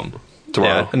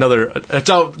 Tomorrow. Yeah, it's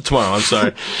out tomorrow. I'm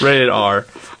sorry. Rated R.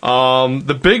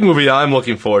 The big movie I'm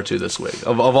looking forward to this week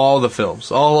of all the films,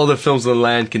 all other films in the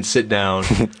land can sit down.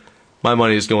 My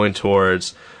money is going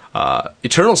towards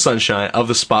Eternal Sunshine of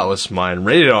the Spotless Mind.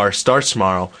 Rated R starts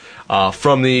tomorrow.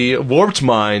 From the warped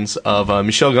minds of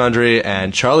Michel Gondry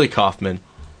and Charlie Kaufman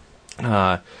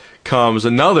comes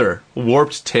another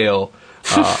warped tale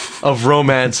of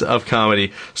romance, of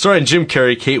comedy, starring Jim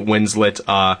Carrey, Kate Winslet,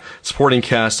 supporting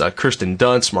cast Kirsten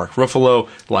Dunst, Mark Ruffalo,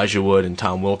 Elijah Wood, and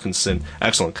Tom Wilkinson.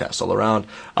 Excellent cast all around.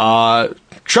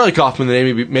 Charlie Kaufman, the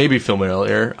name may be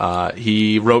familiar.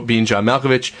 He wrote Being John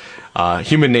Malkovich,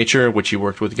 Human Nature, which he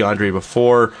worked with Gondry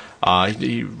before.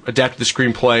 He adapted the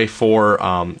screenplay for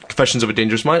Confessions of a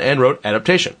Dangerous Mind and wrote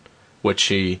Adaptation, which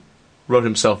he wrote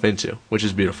himself into, which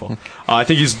is beautiful. I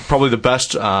think he's probably the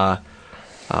best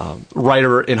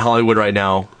writer in Hollywood right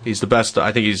now. He's the best.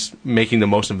 I think he's making the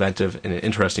most inventive and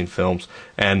interesting films.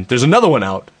 And there's another one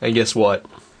out, and guess what?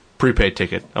 prepaid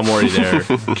ticket. I'm already there.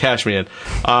 Cash me in.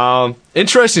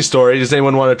 Interesting story. Does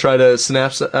anyone want to try to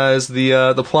synopsize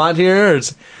the plot here? Or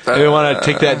does anyone want to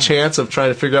take that chance of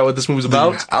trying to figure out what this movie's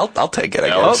about? I'll take it. I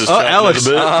Alex guess. is chomping Alex, at the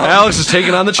bit. Alex is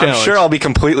taking on the challenge. I'm sure I'll be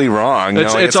completely wrong.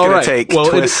 It's all gonna right. Take well,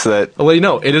 twists that. Well, you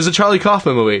know, it is a Charlie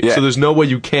Kaufman movie, Yeah. so there's no way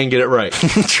you can get it right.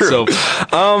 True. So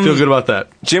feel good about that.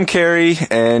 Jim Carrey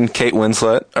and Kate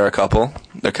Winslet are a couple.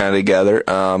 They're kind of together.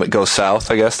 It goes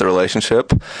south, I guess, the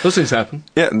relationship. Those things happen.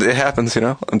 Yeah, it happens, you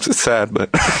know. I'm just sad,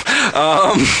 but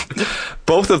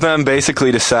both of them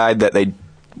basically decide that they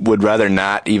would rather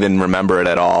not even remember it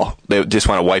at all. They just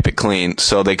want to wipe it clean.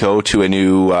 So they go to a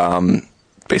new,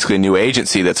 basically a new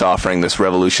agency that's offering this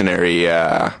revolutionary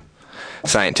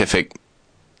scientific.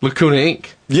 Lacuna Inc.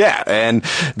 Yeah, and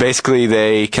basically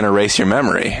they can erase your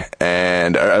memory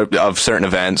and of certain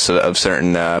events, of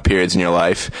certain periods in your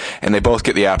life, and they both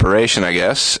get the operation, I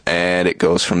guess, and it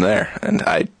goes from there.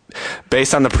 And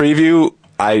based on the preview,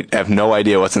 I have no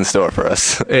idea what's in store for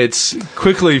us. It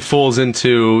quickly falls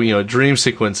into dream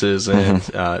sequences and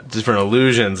different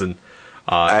illusions, and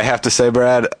I have to say,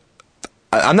 Brad,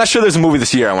 I'm not sure there's a movie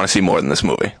this year I want to see more than this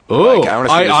movie. Oh, I want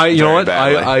to see this you know very what?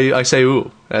 badly. I say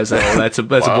ooh. That's a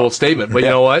bold statement. But you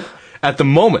know what? At the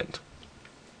moment,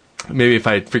 maybe if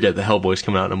I forget the Hellboy's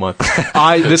coming out in a month,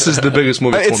 this is the biggest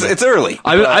movie for me. It's early.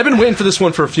 I've been waiting for this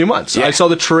one for a few months. Yeah. I saw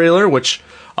the trailer, which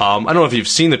I don't know if you've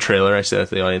seen the trailer. I said that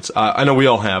to the audience. I know we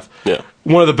all have. Yeah.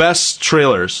 One of the best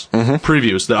trailers,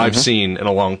 previews that I've seen in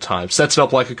a long time. Sets it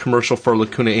up like a commercial for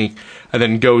Lacuna Inc. and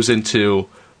then goes into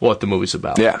what the movie's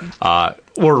about. Yeah.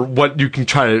 Or what you can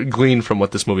try to glean from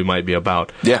what this movie might be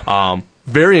about. Yeah.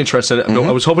 Very interested.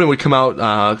 I was hoping it would come out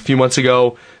a few months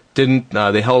ago. Didn't.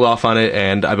 They held off on it,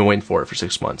 and I've been waiting for it for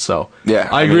 6 months. So yeah,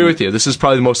 I agree with you. This is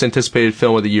probably the most anticipated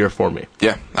film of the year for me.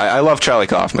 Yeah, I love Charlie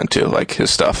Kaufman too, like his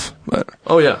stuff. But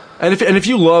oh yeah, and if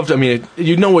you loved, I mean,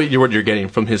 you know what you're getting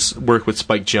from his work with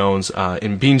Spike Jonze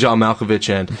in Being John Malkovich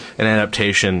and an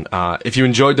adaptation. If you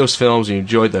enjoyed those films, you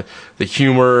enjoyed the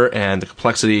humor and the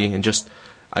complexity and just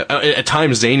at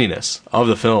times zaniness of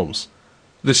the films.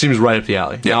 This seems right up the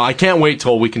alley. Yeah. Now I can't wait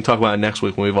till we can talk about it next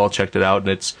week when we've all checked it out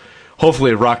and it's.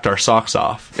 Hopefully, it rocked our socks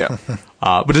off. Yeah.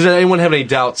 But does anyone have any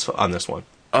doubts on this one?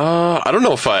 I don't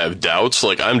know if I have doubts.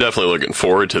 Like, I'm definitely looking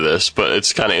forward to this, but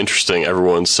it's kind of interesting.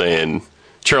 Everyone's saying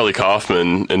Charlie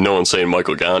Kaufman and no one's saying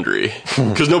Michael Gondry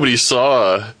because nobody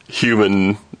saw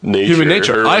Human Nature. Human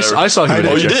Nature. I saw Human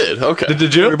Nature. Oh, you did? Okay.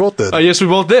 Did you? We both did. Yes, we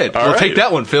both did. All we'll right. take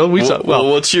that one, Phil. What's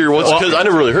because I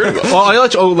never really heard about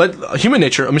it. Well, let Human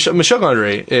Nature. Michel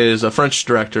Gondry is a French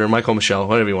director. Michael Michel,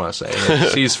 whatever you want to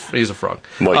say. He's a frog.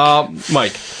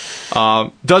 Mike.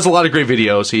 Does a lot of great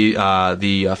videos. He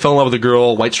Fell in Love with a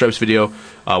Girl, White Stripes video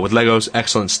with Legos,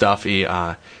 excellent stuff.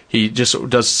 He just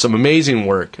does some amazing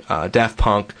work. Daft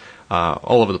Punk,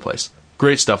 all over the place.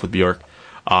 Great stuff with Bjork.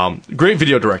 Great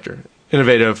video director,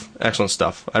 innovative, excellent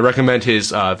stuff. I recommend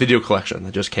his video collection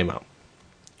that just came out.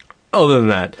 Other than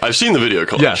that, I've seen the video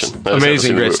collection. yes,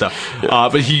 amazing, great stuff. Yeah.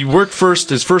 But he worked first.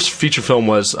 His first feature film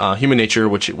was Human Nature,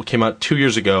 which came out 2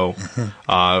 years ago.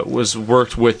 Was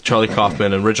worked with Charlie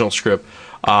Kaufman, an original script.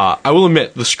 I will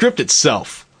admit, the script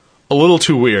itself a little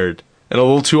too weird and a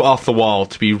little too off the wall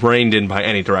to be reined in by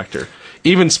any director,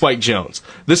 even Spike Jonze.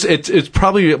 It's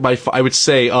probably I would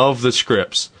say of the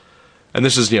scripts, and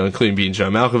this is including Being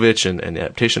John Malkovich and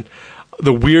adaptation,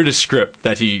 the weirdest script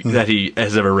that he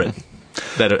has ever written.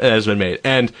 That has been made,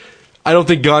 and I don't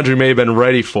think Gondry may have been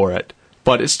ready for it,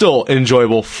 but it's still an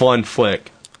enjoyable, fun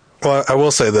flick. Well, I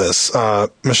will say this: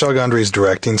 Michel Gondry's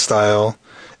directing style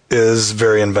is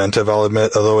very inventive. I'll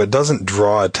admit, although it doesn't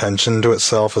draw attention to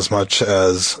itself as much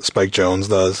as Spike Jonze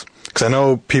does. Because I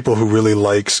know people who really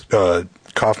like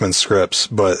Kaufman's scripts,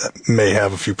 but may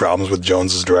have a few problems with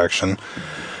Jones's direction.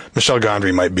 Michel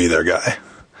Gondry might be their guy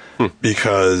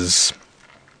because.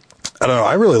 I don't know.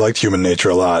 I really liked Human Nature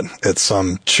a lot. It's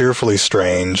cheerfully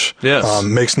strange. Yes.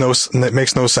 Makes no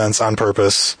sense on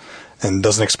purpose, and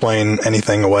doesn't explain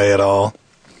anything away at all.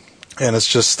 And it's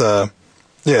just,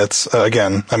 it's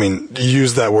again. I mean, you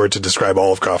use that word to describe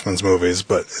all of Kaufman's movies,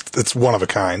 but it's one of a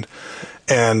kind.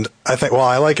 And I think,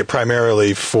 I like it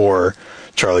primarily for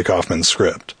Charlie Kaufman's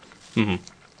script. Mm-hmm.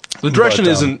 The direction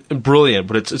isn't brilliant,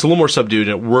 but it's a little more subdued,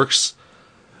 and it works.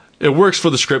 It works for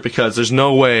the script because there's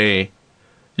no way.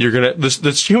 You're gonna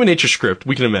this Human Nature script.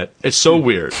 We can admit it's so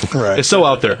weird, right. It's so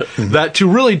out there that to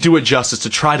really do it justice, to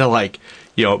try to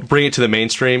bring it to the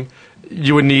mainstream,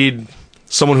 you would need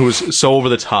someone who is so over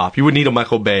the top. You would need a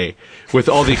Michael Bay with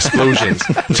all the explosions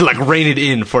to rein it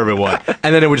in for everyone,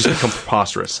 and then it would just become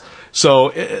preposterous.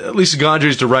 So at least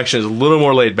Gondry's direction is a little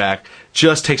more laid back.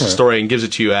 Just takes the story and gives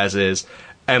it to you as is,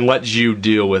 and lets you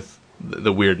deal with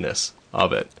the weirdness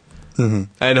of it. Mm-hmm.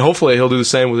 And hopefully he'll do the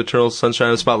same with Eternal Sunshine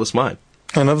of the Spotless Mind.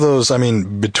 And of those, I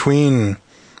mean, between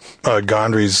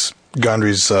Gondry's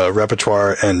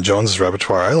repertoire and Jones's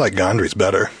repertoire, I like Gondry's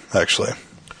better, actually.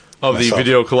 Of the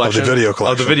video collection? Of the video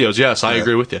collection. Of the videos, yes, I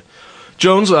agree with you.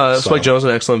 Jones, Spike Jones,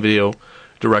 an excellent video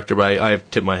director, but I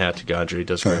tip my hat to Gondry. He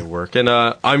does great work. And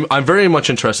I'm very much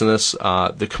interested in this.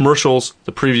 The commercials,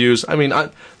 the previews, I mean,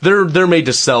 they're made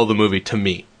to sell the movie to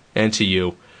me and to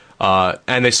you.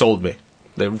 And they sold me.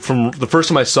 From the first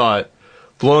time I saw it,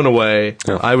 blown away.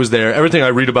 Yeah. I was there. Everything I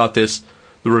read about this,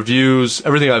 the reviews,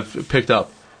 everything I've picked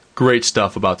up, great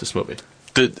stuff about this movie.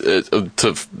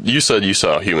 You said you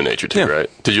saw Human Nature too,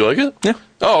 right? Did you like it? Yeah.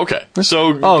 Oh, okay.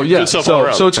 So good stuff all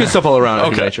around. So it's good stuff all around. Okay.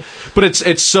 Human Nature. But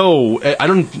it's so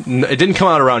it didn't come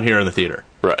out around here in the theater.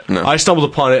 Right. No. I stumbled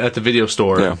upon it at the video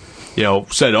store. Yeah.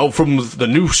 Said, from the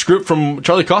new script from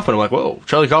Charlie Kaufman. I'm like, whoa,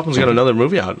 Charlie Kaufman's got another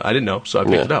movie out. I didn't know, so I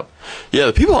picked it up. Yeah,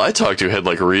 the people I talked to had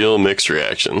like real mixed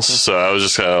reactions, so I was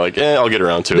just kind of like, I'll get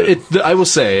around to it. I will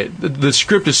say, the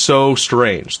script is so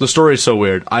strange. The story is so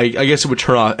weird. I guess it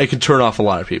could turn off a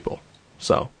lot of people.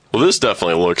 So. Well, this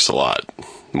definitely looks a lot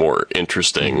more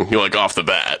interesting, like off the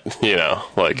bat,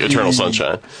 like Eternal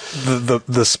Sunshine.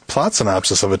 The plot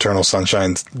synopsis of Eternal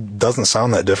Sunshine doesn't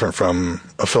sound that different from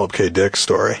a Philip K. Dick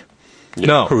story.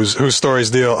 No, whose stories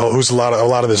deal? A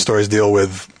lot of his stories deal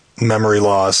with memory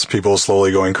loss, people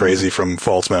slowly going crazy from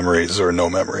false memories or no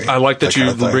memory. I like that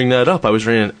you bring that up. I was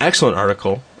reading an excellent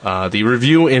article. The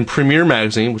review in Premiere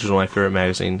Magazine, which is one of my favorite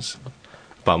magazines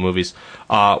about movies,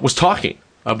 was talking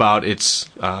about its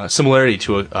similarity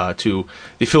to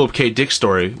the Philip K. Dick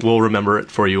story. We'll remember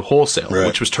it for you wholesale,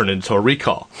 which was turned into Total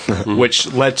Recall, which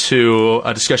led to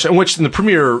a discussion in which in the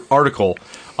Premiere article.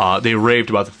 They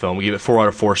raved about the film. We gave it 4 out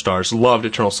of 4 stars. Loved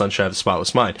Eternal Sunshine of the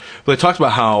Spotless Mind. But they talked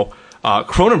about how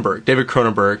David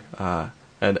Cronenberg,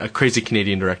 and a crazy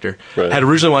Canadian director, had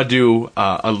originally wanted to do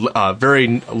a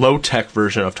very low-tech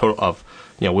version of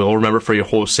we'll remember for you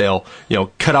wholesale,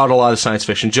 cut out a lot of science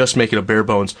fiction, just make it a bare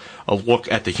bones, a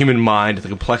look at the human mind, the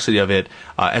complexity of it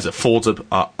as it folds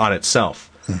up on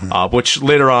itself. Mm-hmm. Which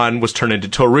later on was turned into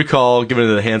Total Recall, given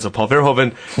into the hands of Paul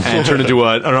Verhoeven, and turned into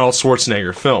an Arnold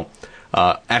Schwarzenegger film.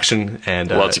 Action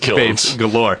and lots of babes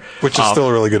galore, which is still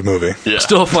a really good movie. Yeah.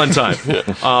 Still a fun time.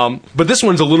 But this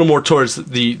one's a little more towards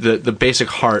the basic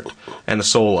heart and the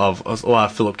soul of a lot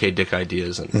of Philip K. Dick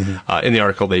ideas. And in the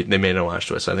article, they made an homage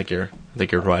to it. So I think you're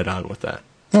right on with that.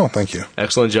 Oh, thank you.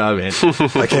 Excellent job, Andy.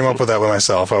 I came up with that by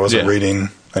myself. I wasn't reading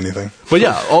anything. But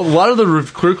yeah, a lot of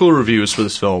the critical reviews for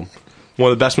this film.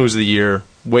 One of the best movies of the year.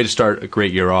 Way to start a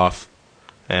great year off.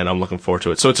 And I'm looking forward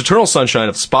to it. So it's Eternal Sunshine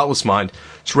of the Spotless Mind.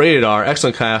 It's rated R,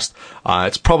 excellent cast.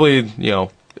 It's probably,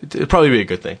 it'd probably be a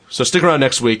good thing. So stick around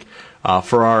next week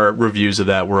for our reviews of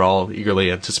that. We're all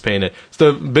eagerly anticipating it. It's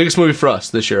the biggest movie for us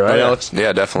this year, right, Alex?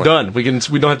 Yeah, definitely. Done. We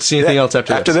don't have to see anything else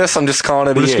after this. After this, I'm just calling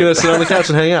it We're just going to sit on the couch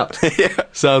and hang out.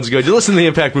 Sounds good. You listen to the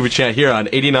Impact Movie Chat here on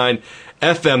 89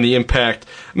 FM, The Impact.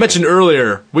 I mentioned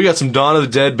earlier, we got some Dawn of the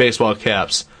Dead baseball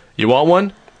caps. You want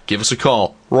one? Give us a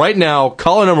call. Right now,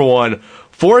 caller number 1,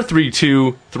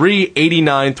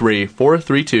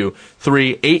 432-3893,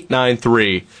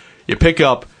 432-3893. You pick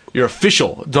up your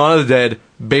official Dawn of the Dead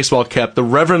baseball cap. The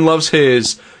Reverend loves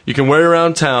his. You can wear it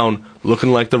around town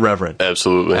looking like the Reverend.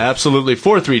 Absolutely.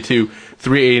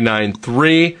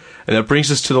 432-3893. And that brings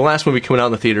us to the last movie coming out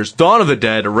in the theaters, Dawn of the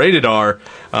Dead, rated R.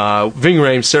 Ving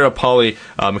Rhames, Sarah Polley,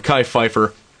 Mekhi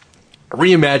Phifer.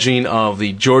 Reimagining of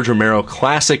the George Romero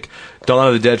classic Dawn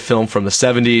of the Dead film from the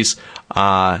 70s.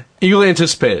 Eagerly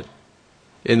anticipated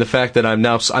in the fact that I'm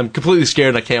completely scared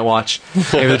and I can't watch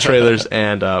any of the trailers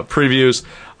and previews.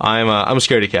 I'm a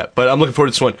scaredy cat, but I'm looking forward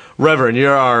to this one. Reverend,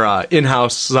 you're our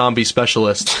in-house zombie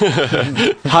specialist.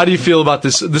 How do you feel about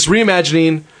this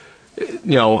reimagining?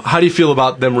 How do you feel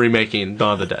about them remaking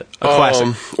Dawn of the Dead? A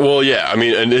classic. Well, yeah. I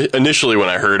mean, initially when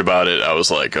I heard about it, I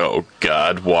was like, oh,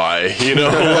 God, why?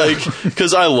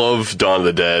 Because I love Dawn of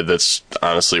the Dead. That's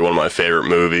honestly one of my favorite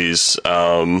movies.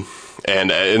 And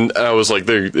I was like,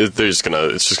 it's just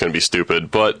gonna be stupid.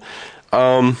 But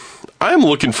I'm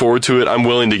looking forward to it. I'm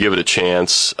willing to give it a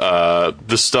chance.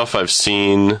 The stuff I've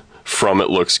seen from it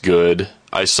looks good.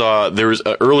 I saw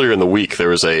earlier in the week there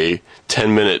was a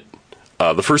 10-minute.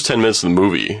 The first 10 minutes of the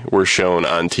movie were shown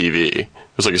on TV. It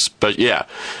was like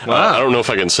Wow. I don't know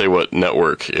if I can say what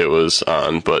network it was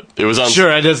on, but it was on. Sure,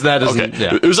 it does that. Okay.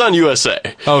 Yeah. It was on USA.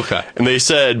 Okay. And they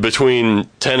said between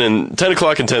 10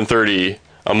 o'clock and 10:30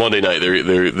 on Monday night,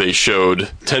 they showed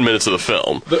 10 minutes of the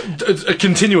film. A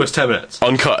continuous 10 minutes.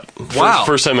 Uncut. Wow.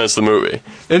 First 10 minutes of the movie.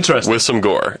 Interesting. With some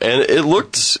gore. And it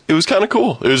was kind of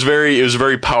cool. It was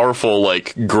very powerful,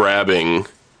 like, grabbing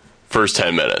first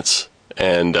 10 minutes.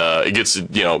 and it gets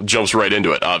jumps right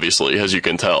into it, obviously, as you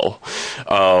can tell.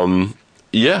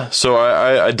 So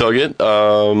I dug it.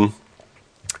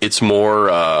 It's more.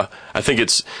 I think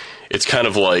it's kind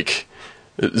of like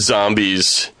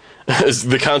zombies.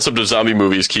 The concept of zombie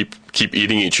movies keep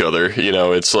eating each other.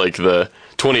 It's like the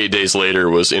 28 Days Later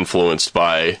was influenced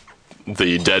by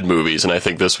the Dead movies, and I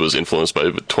think this was influenced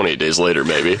by 28 Days Later,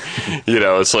 maybe.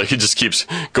 It's like it just keeps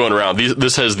going around.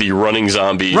 This has the running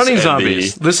zombies.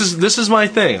 This is my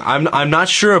thing. I'm not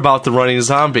sure about the running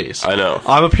zombies. I know.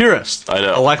 I'm a purist. I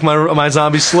know. I like my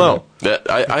zombies slow.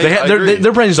 I agree.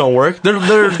 Their brains don't work.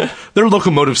 Their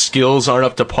locomotive skills aren't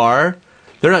up to par.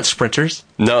 They're not sprinters.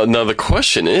 Now the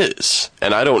question is,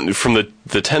 and I don't, from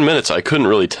the 10 minutes I couldn't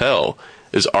really tell,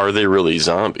 is are they really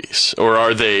zombies?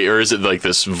 Or is it like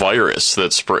this virus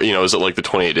that's, is it like the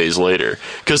 28 Days Later?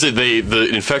 Because the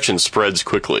infection spreads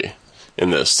quickly in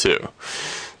this too.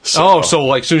 So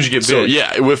like as soon as you get bit. So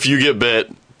yeah, if you get bit,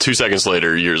 2 seconds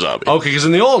later you're a zombie. Okay, because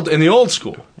in the old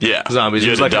school, zombies, you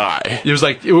had to die. It was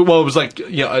like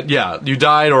you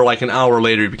died, or like an hour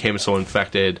later you became so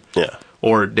infected. Yeah.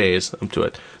 Or days up to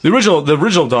it. The original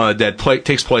Dawn of the Dead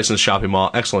takes place in the shopping mall.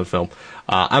 Excellent film.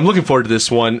 I'm looking forward to this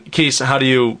one. Keith, how do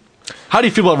you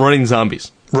feel about running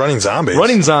zombies? Running zombies?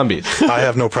 Running zombies. I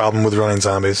have no problem with running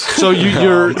zombies. So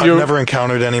I've never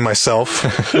encountered any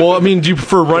myself. Well, I mean, do you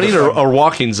prefer running or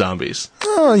walking zombies?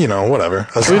 Whatever.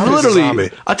 Zombie.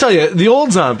 I tell you, the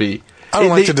old zombie. I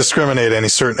don't like to discriminate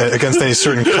against any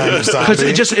certain kind of zombie.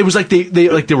 Because it was like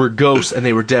they were ghosts and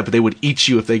they were dead, but they would eat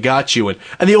you if they got you, and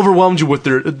they overwhelmed you with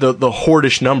the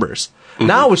hordish numbers. Mm-hmm.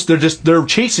 Now they're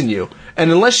chasing you, and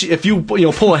if you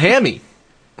pull a hammy,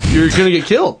 you're gonna get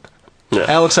killed. Yeah.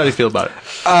 Alex, how do you feel about it?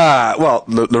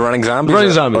 The running zombies.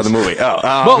 Running zombies. Or the movie.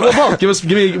 Both.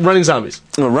 Give me running zombies.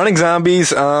 Running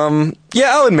zombies. I'll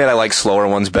admit I like slower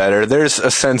ones better. There's a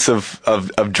sense of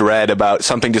dread about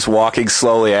something just walking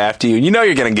slowly after you. You know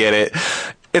you're gonna get it.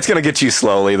 It's going to get you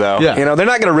slowly, though. Yeah. They're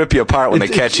not going to rip you apart when they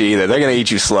catch you either. They're going to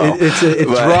eat you slow. It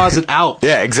draws it out.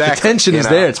 Yeah, exactly. The tension is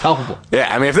there. It's palpable.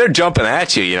 Yeah, I mean, if they're jumping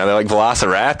at you, they're like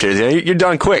velociraptors. You're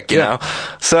done quick, you know.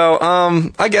 So,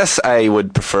 I guess I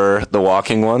would prefer the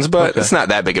walking ones, but it's not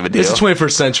that big of a deal. It's the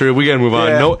 21st century. We got to move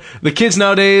on. No, the kids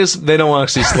nowadays, they don't want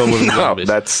to see slow moving zombies.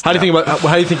 How do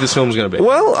you think this film is going to be?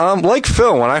 Well, like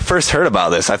Phil, when I first heard about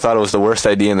this, I thought it was the worst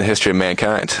idea in the history of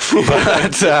mankind.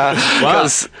 But wow.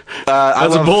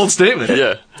 That's a bold statement.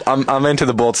 Yeah. I'm into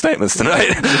the bold statements tonight.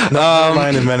 Never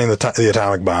mind inventing the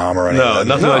atomic bomb or anything. No,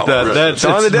 nothing like that. That's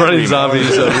running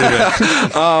zombies.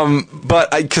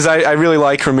 But because I really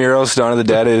like Romero's Dawn of the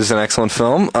Dead. It is an excellent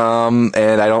film.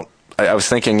 And I was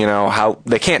thinking, how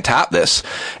they can't top this.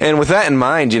 And with that in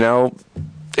mind,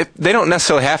 they don't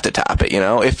necessarily have to top it,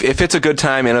 If it's a good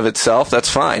time in of itself, that's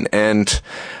fine. And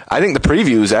I think the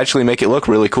previews actually make it look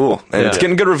really cool. And it's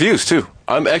getting good reviews, too.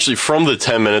 I'm actually, from the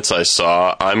 10 minutes I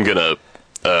saw, I'm going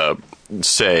to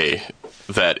say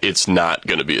that it's not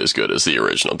going to be as good as the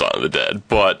original Dawn of the Dead.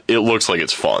 But it looks like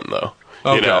it's fun, though.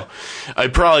 Okay. I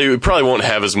probably won't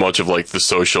have as much of like the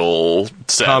social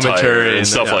satire and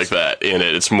stuff like that in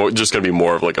it. It's just going to be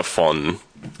more of like a fun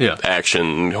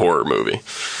action horror movie.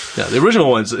 Yeah, the original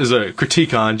one is a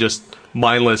critique on just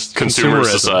mindless consumer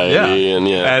society,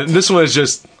 and this one is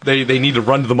just they need to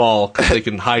run to the mall because they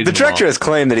can hide. The director has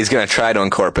claimed that he's going to try to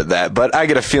incorporate that, but I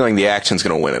get a feeling the action's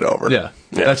going to win it over. Yeah,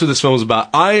 that's what this film is about.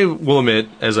 I will admit,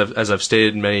 as I've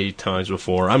stated many times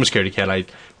before, I'm a scaredy cat. I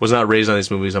was not raised on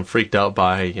these movies. I'm freaked out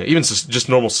by even just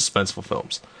normal suspenseful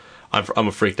films.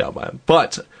 I'm freaked out by them.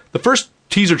 But the first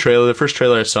teaser trailer, the first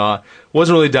trailer I saw,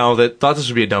 wasn't really down with it. Thought this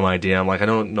would be a dumb idea. I'm like, I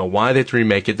don't know why they have to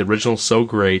remake it. The original's so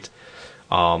great.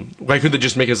 Why couldn't they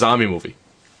just make a zombie movie,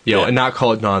 and not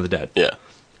call it Dawn of the Dead? Yeah.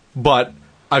 But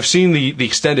I've seen the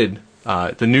extended,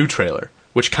 the new trailer,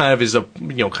 which kind of is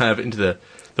kind of into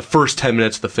the first 10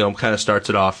 minutes of the film, kind of starts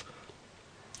it off.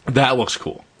 That looks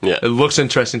cool. Yeah. It looks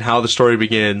interesting how the story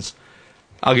begins.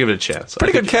 I'll give it a chance.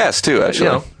 Pretty good cast too,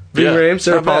 actually. Ving Rhames,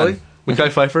 Sarah Polley, Mekhi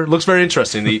Phifer. Looks very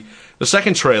interesting. The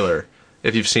second trailer,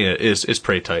 if you've seen it, is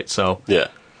pretty tight. So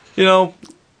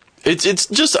it's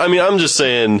just. I mean, I'm just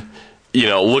saying.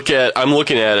 I'm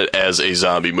looking at it as a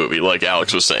zombie movie, like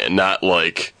Alex was saying, not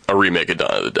like a remake of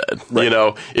Dawn of the Dead.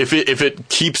 Right. If it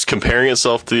keeps comparing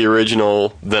itself to the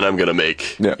original, then I'm going to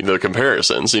make the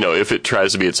comparisons. If it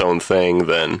tries to be its own thing,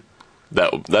 then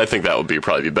I think that would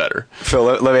probably be better. Phil,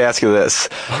 let me ask you this: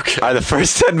 are the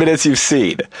first 10 minutes you've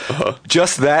seen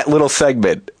just that little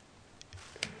segment?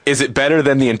 Is it better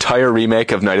than the entire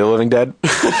remake of Night of the Living Dead?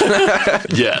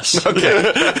 Yes. Okay.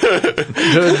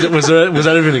 Was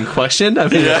that even in question? I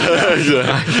mean,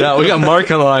 we got Mark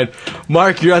on the line.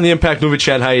 Mark, you're on the Impact Movie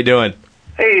Chat. How you doing?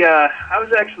 Hey, I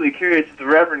was actually curious if the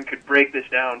Reverend could break this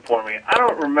down for me. I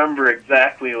don't remember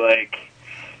exactly,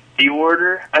 the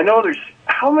order. I know there's...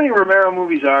 How many Romero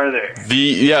movies are there?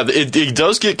 It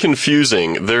does get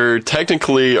confusing. There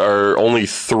technically are only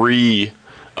 3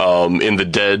 in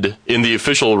the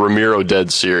official Romero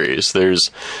Dead series. There's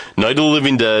Night of the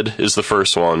Living Dead is the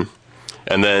first one,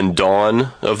 and then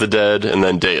Dawn of the Dead, and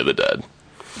then Day of the Dead.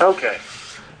 Okay.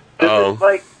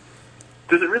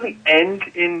 Does it really end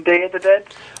in Day of the Dead?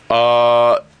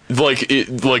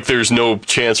 There's no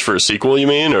chance for a sequel, you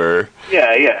mean, or?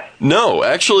 Yeah. No,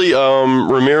 actually,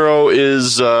 Romero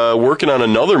is working on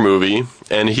another movie,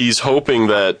 and he's hoping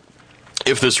that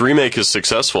if this remake is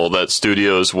successful, that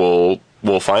studios will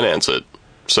finance it.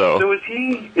 So is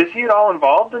he at all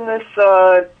involved in this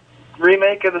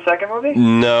remake of the second movie?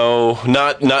 No,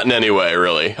 not in any way,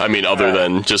 really. I mean, other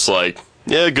than just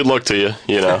good luck to you,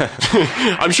 you know.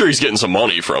 I'm sure he's getting some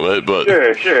money from it, but...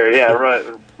 Sure, yeah,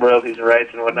 royalties and rights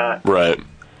and whatnot. Right.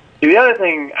 The other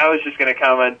thing, I was just going to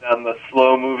comment on the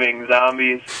slow-moving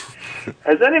zombies.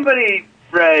 Has anybody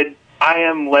read I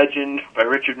Am Legend by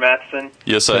Richard Matheson?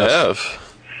 Yes, I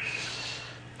have.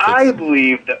 I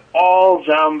believe that all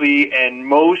zombie and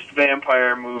most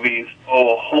vampire movies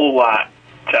owe a whole lot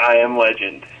to I Am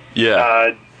Legend.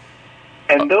 Yeah.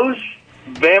 And those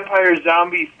vampire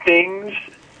zombie things,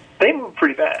 they move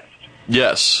pretty fast.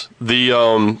 Yes. The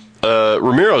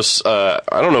Ramirez, I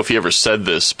don't know if he ever said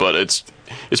this, but it's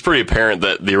pretty apparent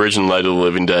that the original Night of the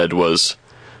Living Dead was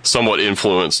somewhat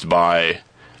influenced by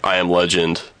I Am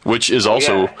Legend, which is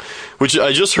also, which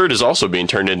I just heard is also being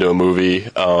turned into a movie,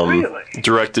 really?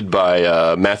 Directed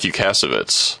by Matthew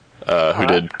Kassovitz, who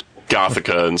did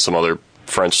Gothica and some other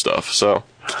French stuff. So,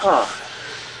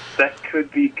 that could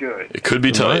be good. It could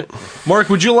be tight. Mark,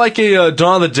 would you like a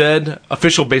Dawn of the Dead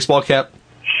official baseball cap?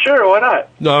 Sure, why not?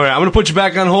 All right, I'm going to put you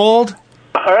back on hold.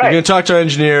 All right. You're going to talk to our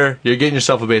engineer. You're getting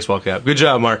yourself a baseball cap. Good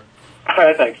job, Mark. All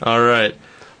right, thanks.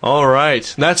 All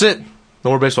right. That's it. No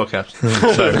more baseball caps.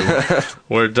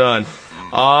 We're done.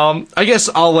 I guess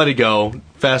I'll let it go.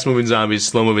 Fast-moving zombies,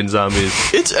 slow-moving zombies.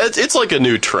 It's like a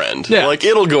new trend. Yeah. Like,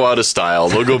 it'll go out of style.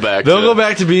 They'll go back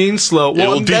to being slow.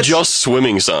 Well, it'll be just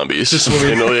swimming zombies. Just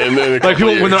swimming. Like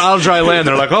people, when they're out of dry land,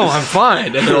 they're like, oh, I'm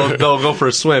fine. And they'll go for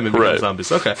a swim and become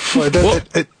zombies. Okay.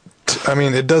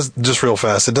 It does, just real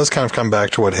fast, it does kind of come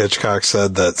back to what Hitchcock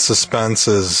said, that suspense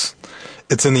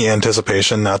it's in the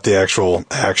anticipation, not the actual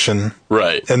action.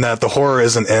 Right. And that the horror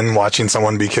isn't in watching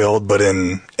someone be killed, but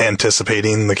in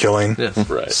anticipating the killing. Yes.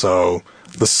 Right. So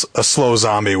a slow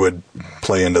zombie would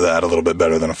play into that a little bit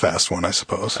better than a fast one, I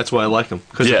suppose. That's why I like them,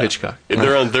 because of Hitchcock.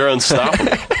 They're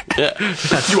unstoppable. Yeah.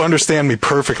 You understand me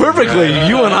perfectly. Perfectly.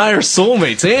 You and I are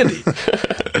soulmates, Andy.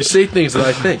 You say things that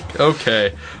I think.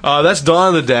 Okay. That's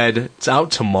Dawn of the Dead. It's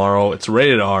out tomorrow. It's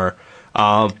rated R.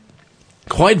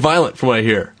 Quite violent from what I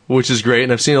hear, which is great,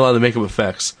 and I've seen a lot of the makeup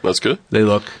effects. That's good. They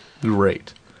look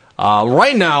great.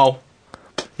 Right now,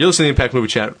 you're listening to Impact Movie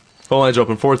Chat. Phone lines are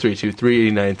open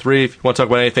 432-3893. If you want to talk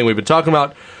about anything we've been talking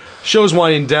about, show's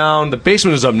winding down. The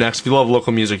Basement is up next. If you love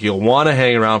local music, you'll want to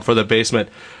hang around for The Basement.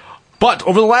 But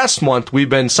over the last month, we've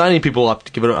been signing people up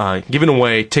to giving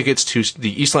away tickets to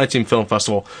the East Lansing Film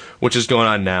Festival, which is going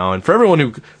on now. And for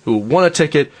everyone who won a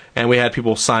ticket, and we had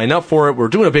people sign up for it, we're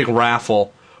doing a big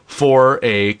raffle for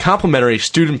a complimentary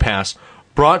student pass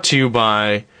brought to you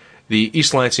by the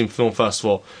East Lansing Film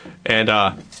Festival. And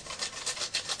I don't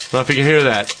know if you can hear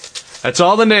that. That's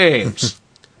all the names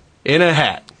in a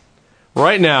hat.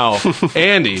 Right now,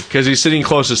 Andy, because he's sitting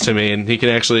closest to me and he can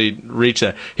actually reach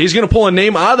that, he's going to pull a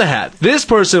name out of the hat. This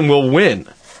person will win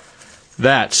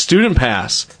that student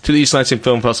pass to the East Lansing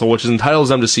Film Festival, which entitles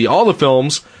them to see all the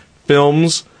films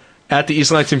at the East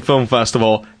Lansing Film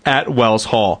Festival at Wells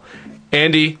Hall.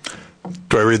 Andy,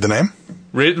 do I read the name?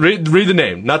 Read the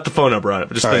name, not the phone number on it,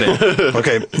 but just the name.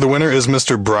 Okay, the winner is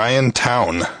Mr. Brian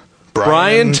Town.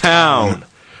 Brian Town.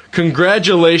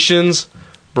 Congratulations,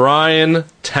 Brian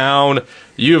Town.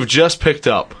 You have just picked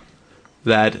up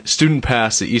that student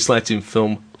pass at East Lansing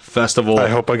Film Festival. I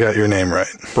hope I got your name right.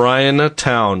 Brian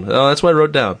Town. Oh, that's what I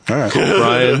wrote down. All right.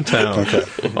 Brian Town. Okay.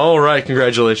 All right,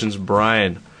 congratulations,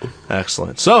 Brian.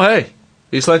 Excellent. So, hey,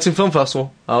 East Lansing Film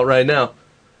Festival, out right now.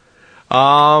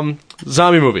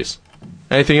 Zombie movies.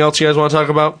 Anything else you guys want to talk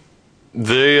about?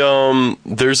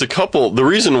 There's a couple. The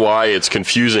reason why it's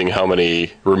confusing how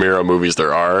many Romero movies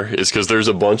there are is because there's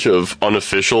a bunch of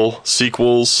unofficial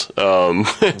sequels.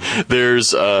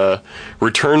 There's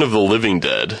Return of the Living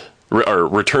Dead, or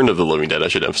Return of the Living Dead, I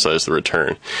should emphasize the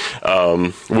return,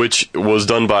 which was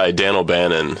done by Dan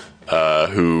O'Bannon,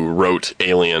 who wrote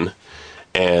Alien,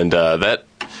 and that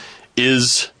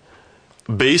is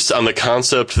based on the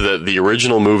concept that the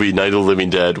original movie Night of the Living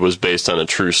Dead was based on a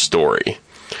true story.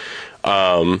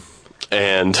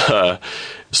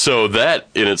 So that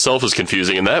in itself is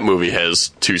confusing, and that movie has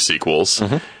 2 sequels.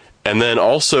 Mm-hmm. And then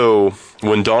also,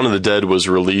 when Dawn of the Dead was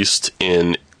released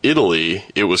in Italy,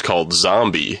 it was called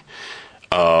Zombie.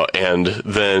 And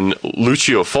then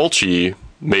Lucio Fulci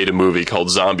made a movie called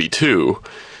Zombie 2,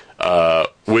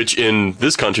 which in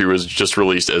this country was just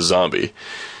released as Zombie.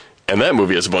 And that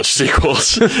movie has a bunch of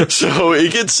sequels. So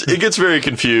it gets very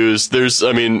confused.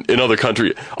 In other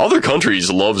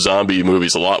countries love zombie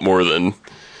movies a lot more than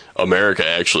America,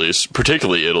 actually.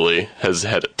 Particularly Italy has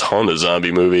had a ton of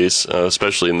zombie movies,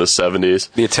 especially in the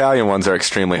 70s. The Italian ones are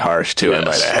extremely harsh, too, I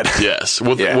might add. Yes.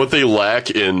 What they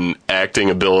lack in acting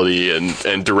ability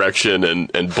and direction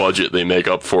and budget, they make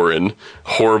up for in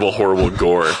horrible, horrible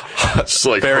gore. It's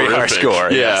like very horrific. Harsh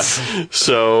gore, yeah. Yes.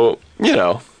 So,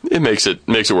 it makes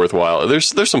it worthwhile.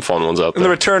 There's some fun ones out there. And the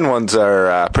return ones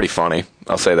are pretty funny.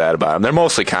 I'll say that about them. They're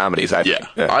mostly comedies, I think.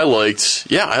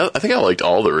 I think I liked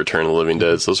all the Return of the Living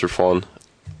Deads. Those are fun.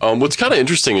 What's kind of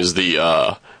interesting is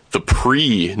the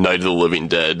pre-Night of the Living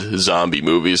Dead zombie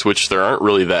movies, which there aren't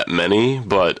really that many,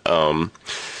 but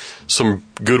some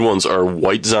good ones are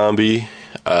White Zombie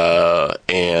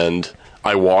and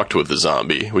I Walked with the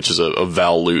Zombie, which is a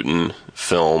Val Lewton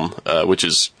film, which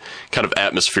is kind of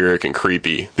atmospheric and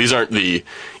creepy. These aren't the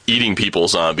eating people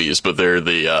zombies, but they're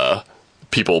the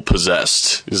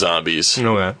people-possessed zombies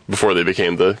before they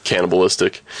became the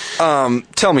cannibalistic.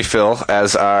 Tell me, Phil,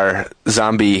 as our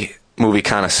zombie movie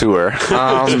connoisseur.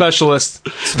 Specialist.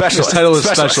 His title is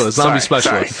Specialist. Zombie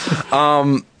Specialist.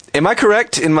 Am I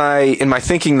correct in my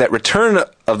thinking that Return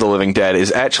of the Living Dead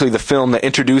is actually the film that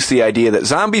introduced the idea that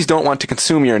zombies don't want to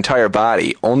consume your entire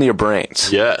body, only your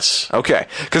brains? Yes. Okay,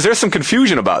 because there's some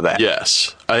confusion about that.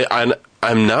 Yes.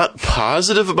 I'm not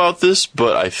positive about this,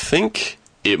 but I think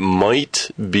it might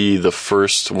be the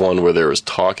first one where there was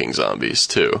talking zombies,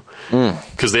 too.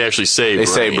 Because they actually say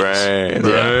brains. They say brains.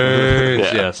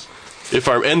 Yeah. Yes.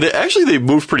 They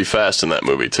move pretty fast in that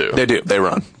movie, too. They do. They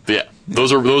run. Yeah.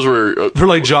 Those were they're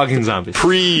like jogging zombies.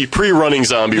 Pre-running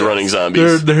running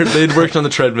zombies. They'd worked on the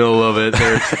treadmill a little bit.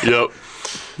 Yep.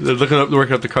 They're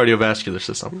working up the cardiovascular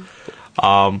system.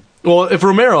 Well, if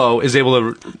Romero is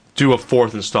able to do a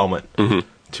 4th installment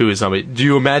to his zombie, do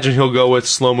you imagine he'll go with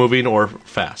slow moving or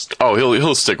fast? Oh,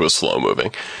 he'll stick with slow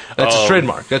moving. That's his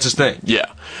trademark. That's his thing.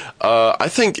 Yeah. I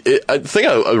think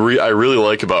I really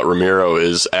like about Romero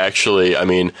is actually,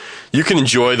 you can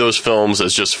enjoy those films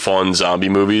as just fun zombie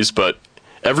movies, but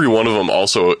every one of them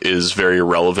also is very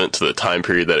relevant to the time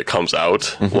period that it comes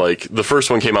out. Like, the first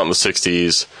one came out in the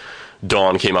 60s,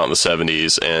 Dawn came out in the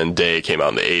 70s, and Day came out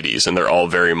in the 80s, and they're all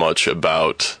very much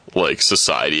about, like,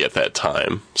 society at that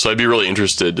time. So I'd be really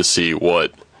interested to see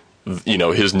what,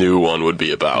 his new one would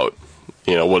be about.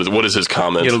 What is his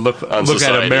comment on society? Look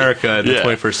at America in the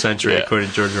 21st century, according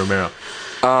to George Romero.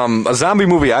 A zombie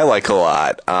movie I like a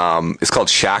lot is called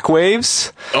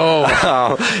Shockwaves.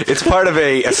 It's part of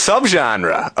a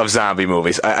subgenre of zombie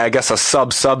movies. I guess a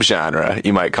subgenre,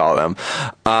 you might call them,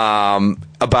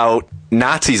 about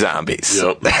Nazi zombies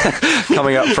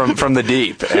coming up from the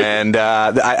deep. And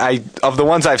I of the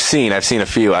ones I've seen a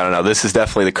few. I don't know. This is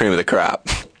definitely the cream of the crop.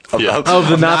 Of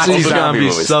the Nazi zombie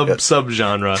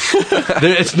subgenre.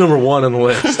 It's number 1 on the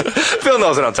list. Phil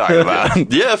knows what I'm talking about.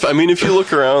 If you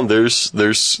look around, there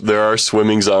are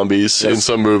swimming zombies in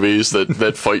some movies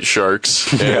that fight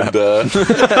sharks and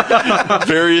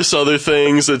various other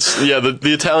things. The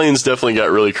Italians definitely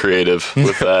got really creative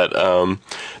with that.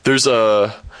 There's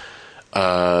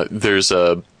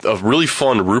a really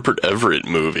fun Rupert Everett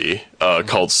movie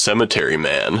called Cemetery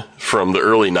Man from the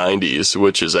early 90s,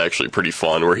 which is actually pretty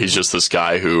fun, where he's just this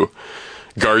guy who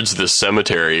guards this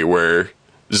cemetery where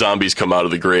zombies come out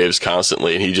of the graves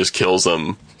constantly, and he just kills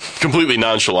them completely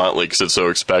nonchalantly because it's so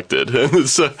expected. He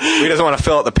doesn't want to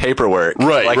fill out the paperwork,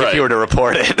 if you were to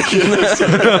report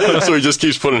it. So he just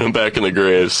keeps putting them back in the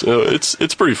graves. It's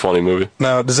a pretty funny movie.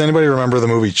 Now, does anybody remember the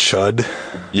movie Chud?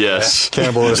 Yes.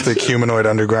 Cannibalistic humanoid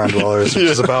underground dwellers, which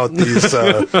is about these,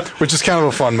 which is kind of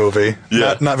a fun movie.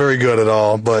 Yeah. Not very good at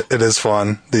all, but it is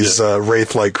fun. These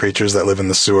wraith-like creatures that live in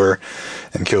the sewer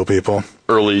and kill people.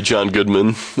 Early John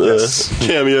Goodman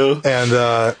cameo. And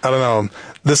I don't know,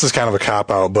 this is kind of a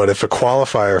cop-out, but if a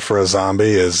qualifier for a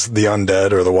zombie is The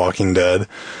Undead or The Walking Dead,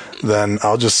 then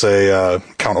I'll just say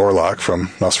Count Orlok from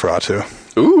Nosferatu.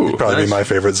 Ooh, he'd probably be my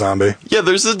favorite zombie. Yeah,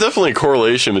 there's definitely a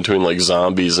correlation between like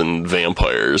zombies and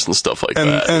vampires and stuff like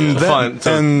that. And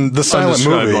the silent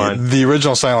movie, the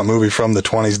original silent movie from the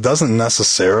 20s, doesn't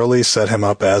necessarily set him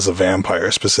up as a vampire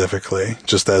specifically,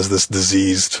 just as this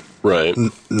diseased,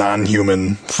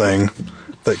 non-human thing.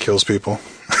 that kills people.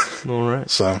 All right.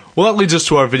 So, well, that leads us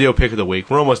to our video pick of the week.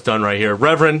 We're almost done right here.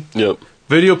 Reverend. Yep.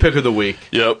 Video pick of the week.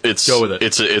 Yep. Go with it.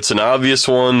 It's an obvious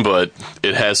one, but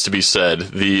it has to be said.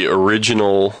 The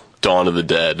original Dawn of the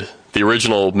Dead. The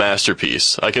original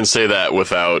masterpiece. I can say that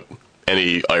without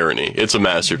any irony. It's a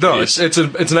masterpiece. No, it's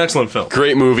an excellent film.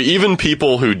 Great movie. Even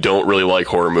people who don't really like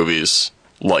horror movies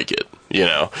like it, you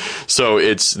know. So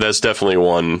that's definitely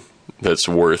one that's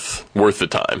worth the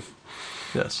time.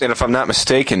 Yes. And if I'm not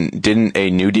mistaken, didn't a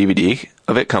new DVD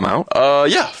of it come out?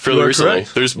 Yeah, fairly recently.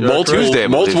 Correct. There's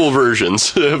multiple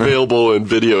versions available in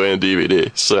video and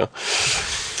DVD.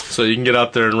 So you can get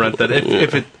out there and rent that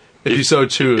if you so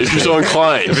choose. If you're so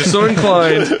inclined. If you're so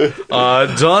inclined.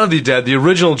 Dawn of the Dead, the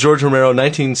original George Romero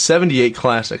 1978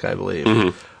 classic, I believe,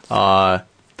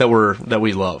 that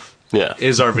we love. Yeah.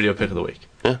 Is our video pick of the week.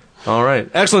 Yeah. All right.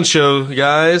 Excellent show,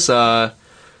 guys. I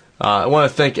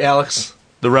want to thank Alex,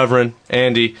 the Reverend,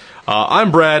 Andy.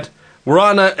 I'm Brad. We're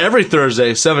on every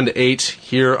Thursday, 7 to 8,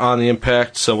 here on The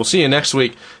Impact. So we'll see you next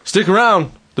week. Stick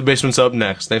around. The Basement's up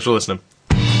next. Thanks for listening.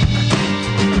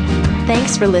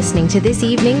 Thanks for listening to this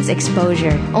evening's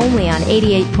Exposure, only on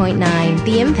 88.9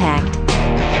 The Impact.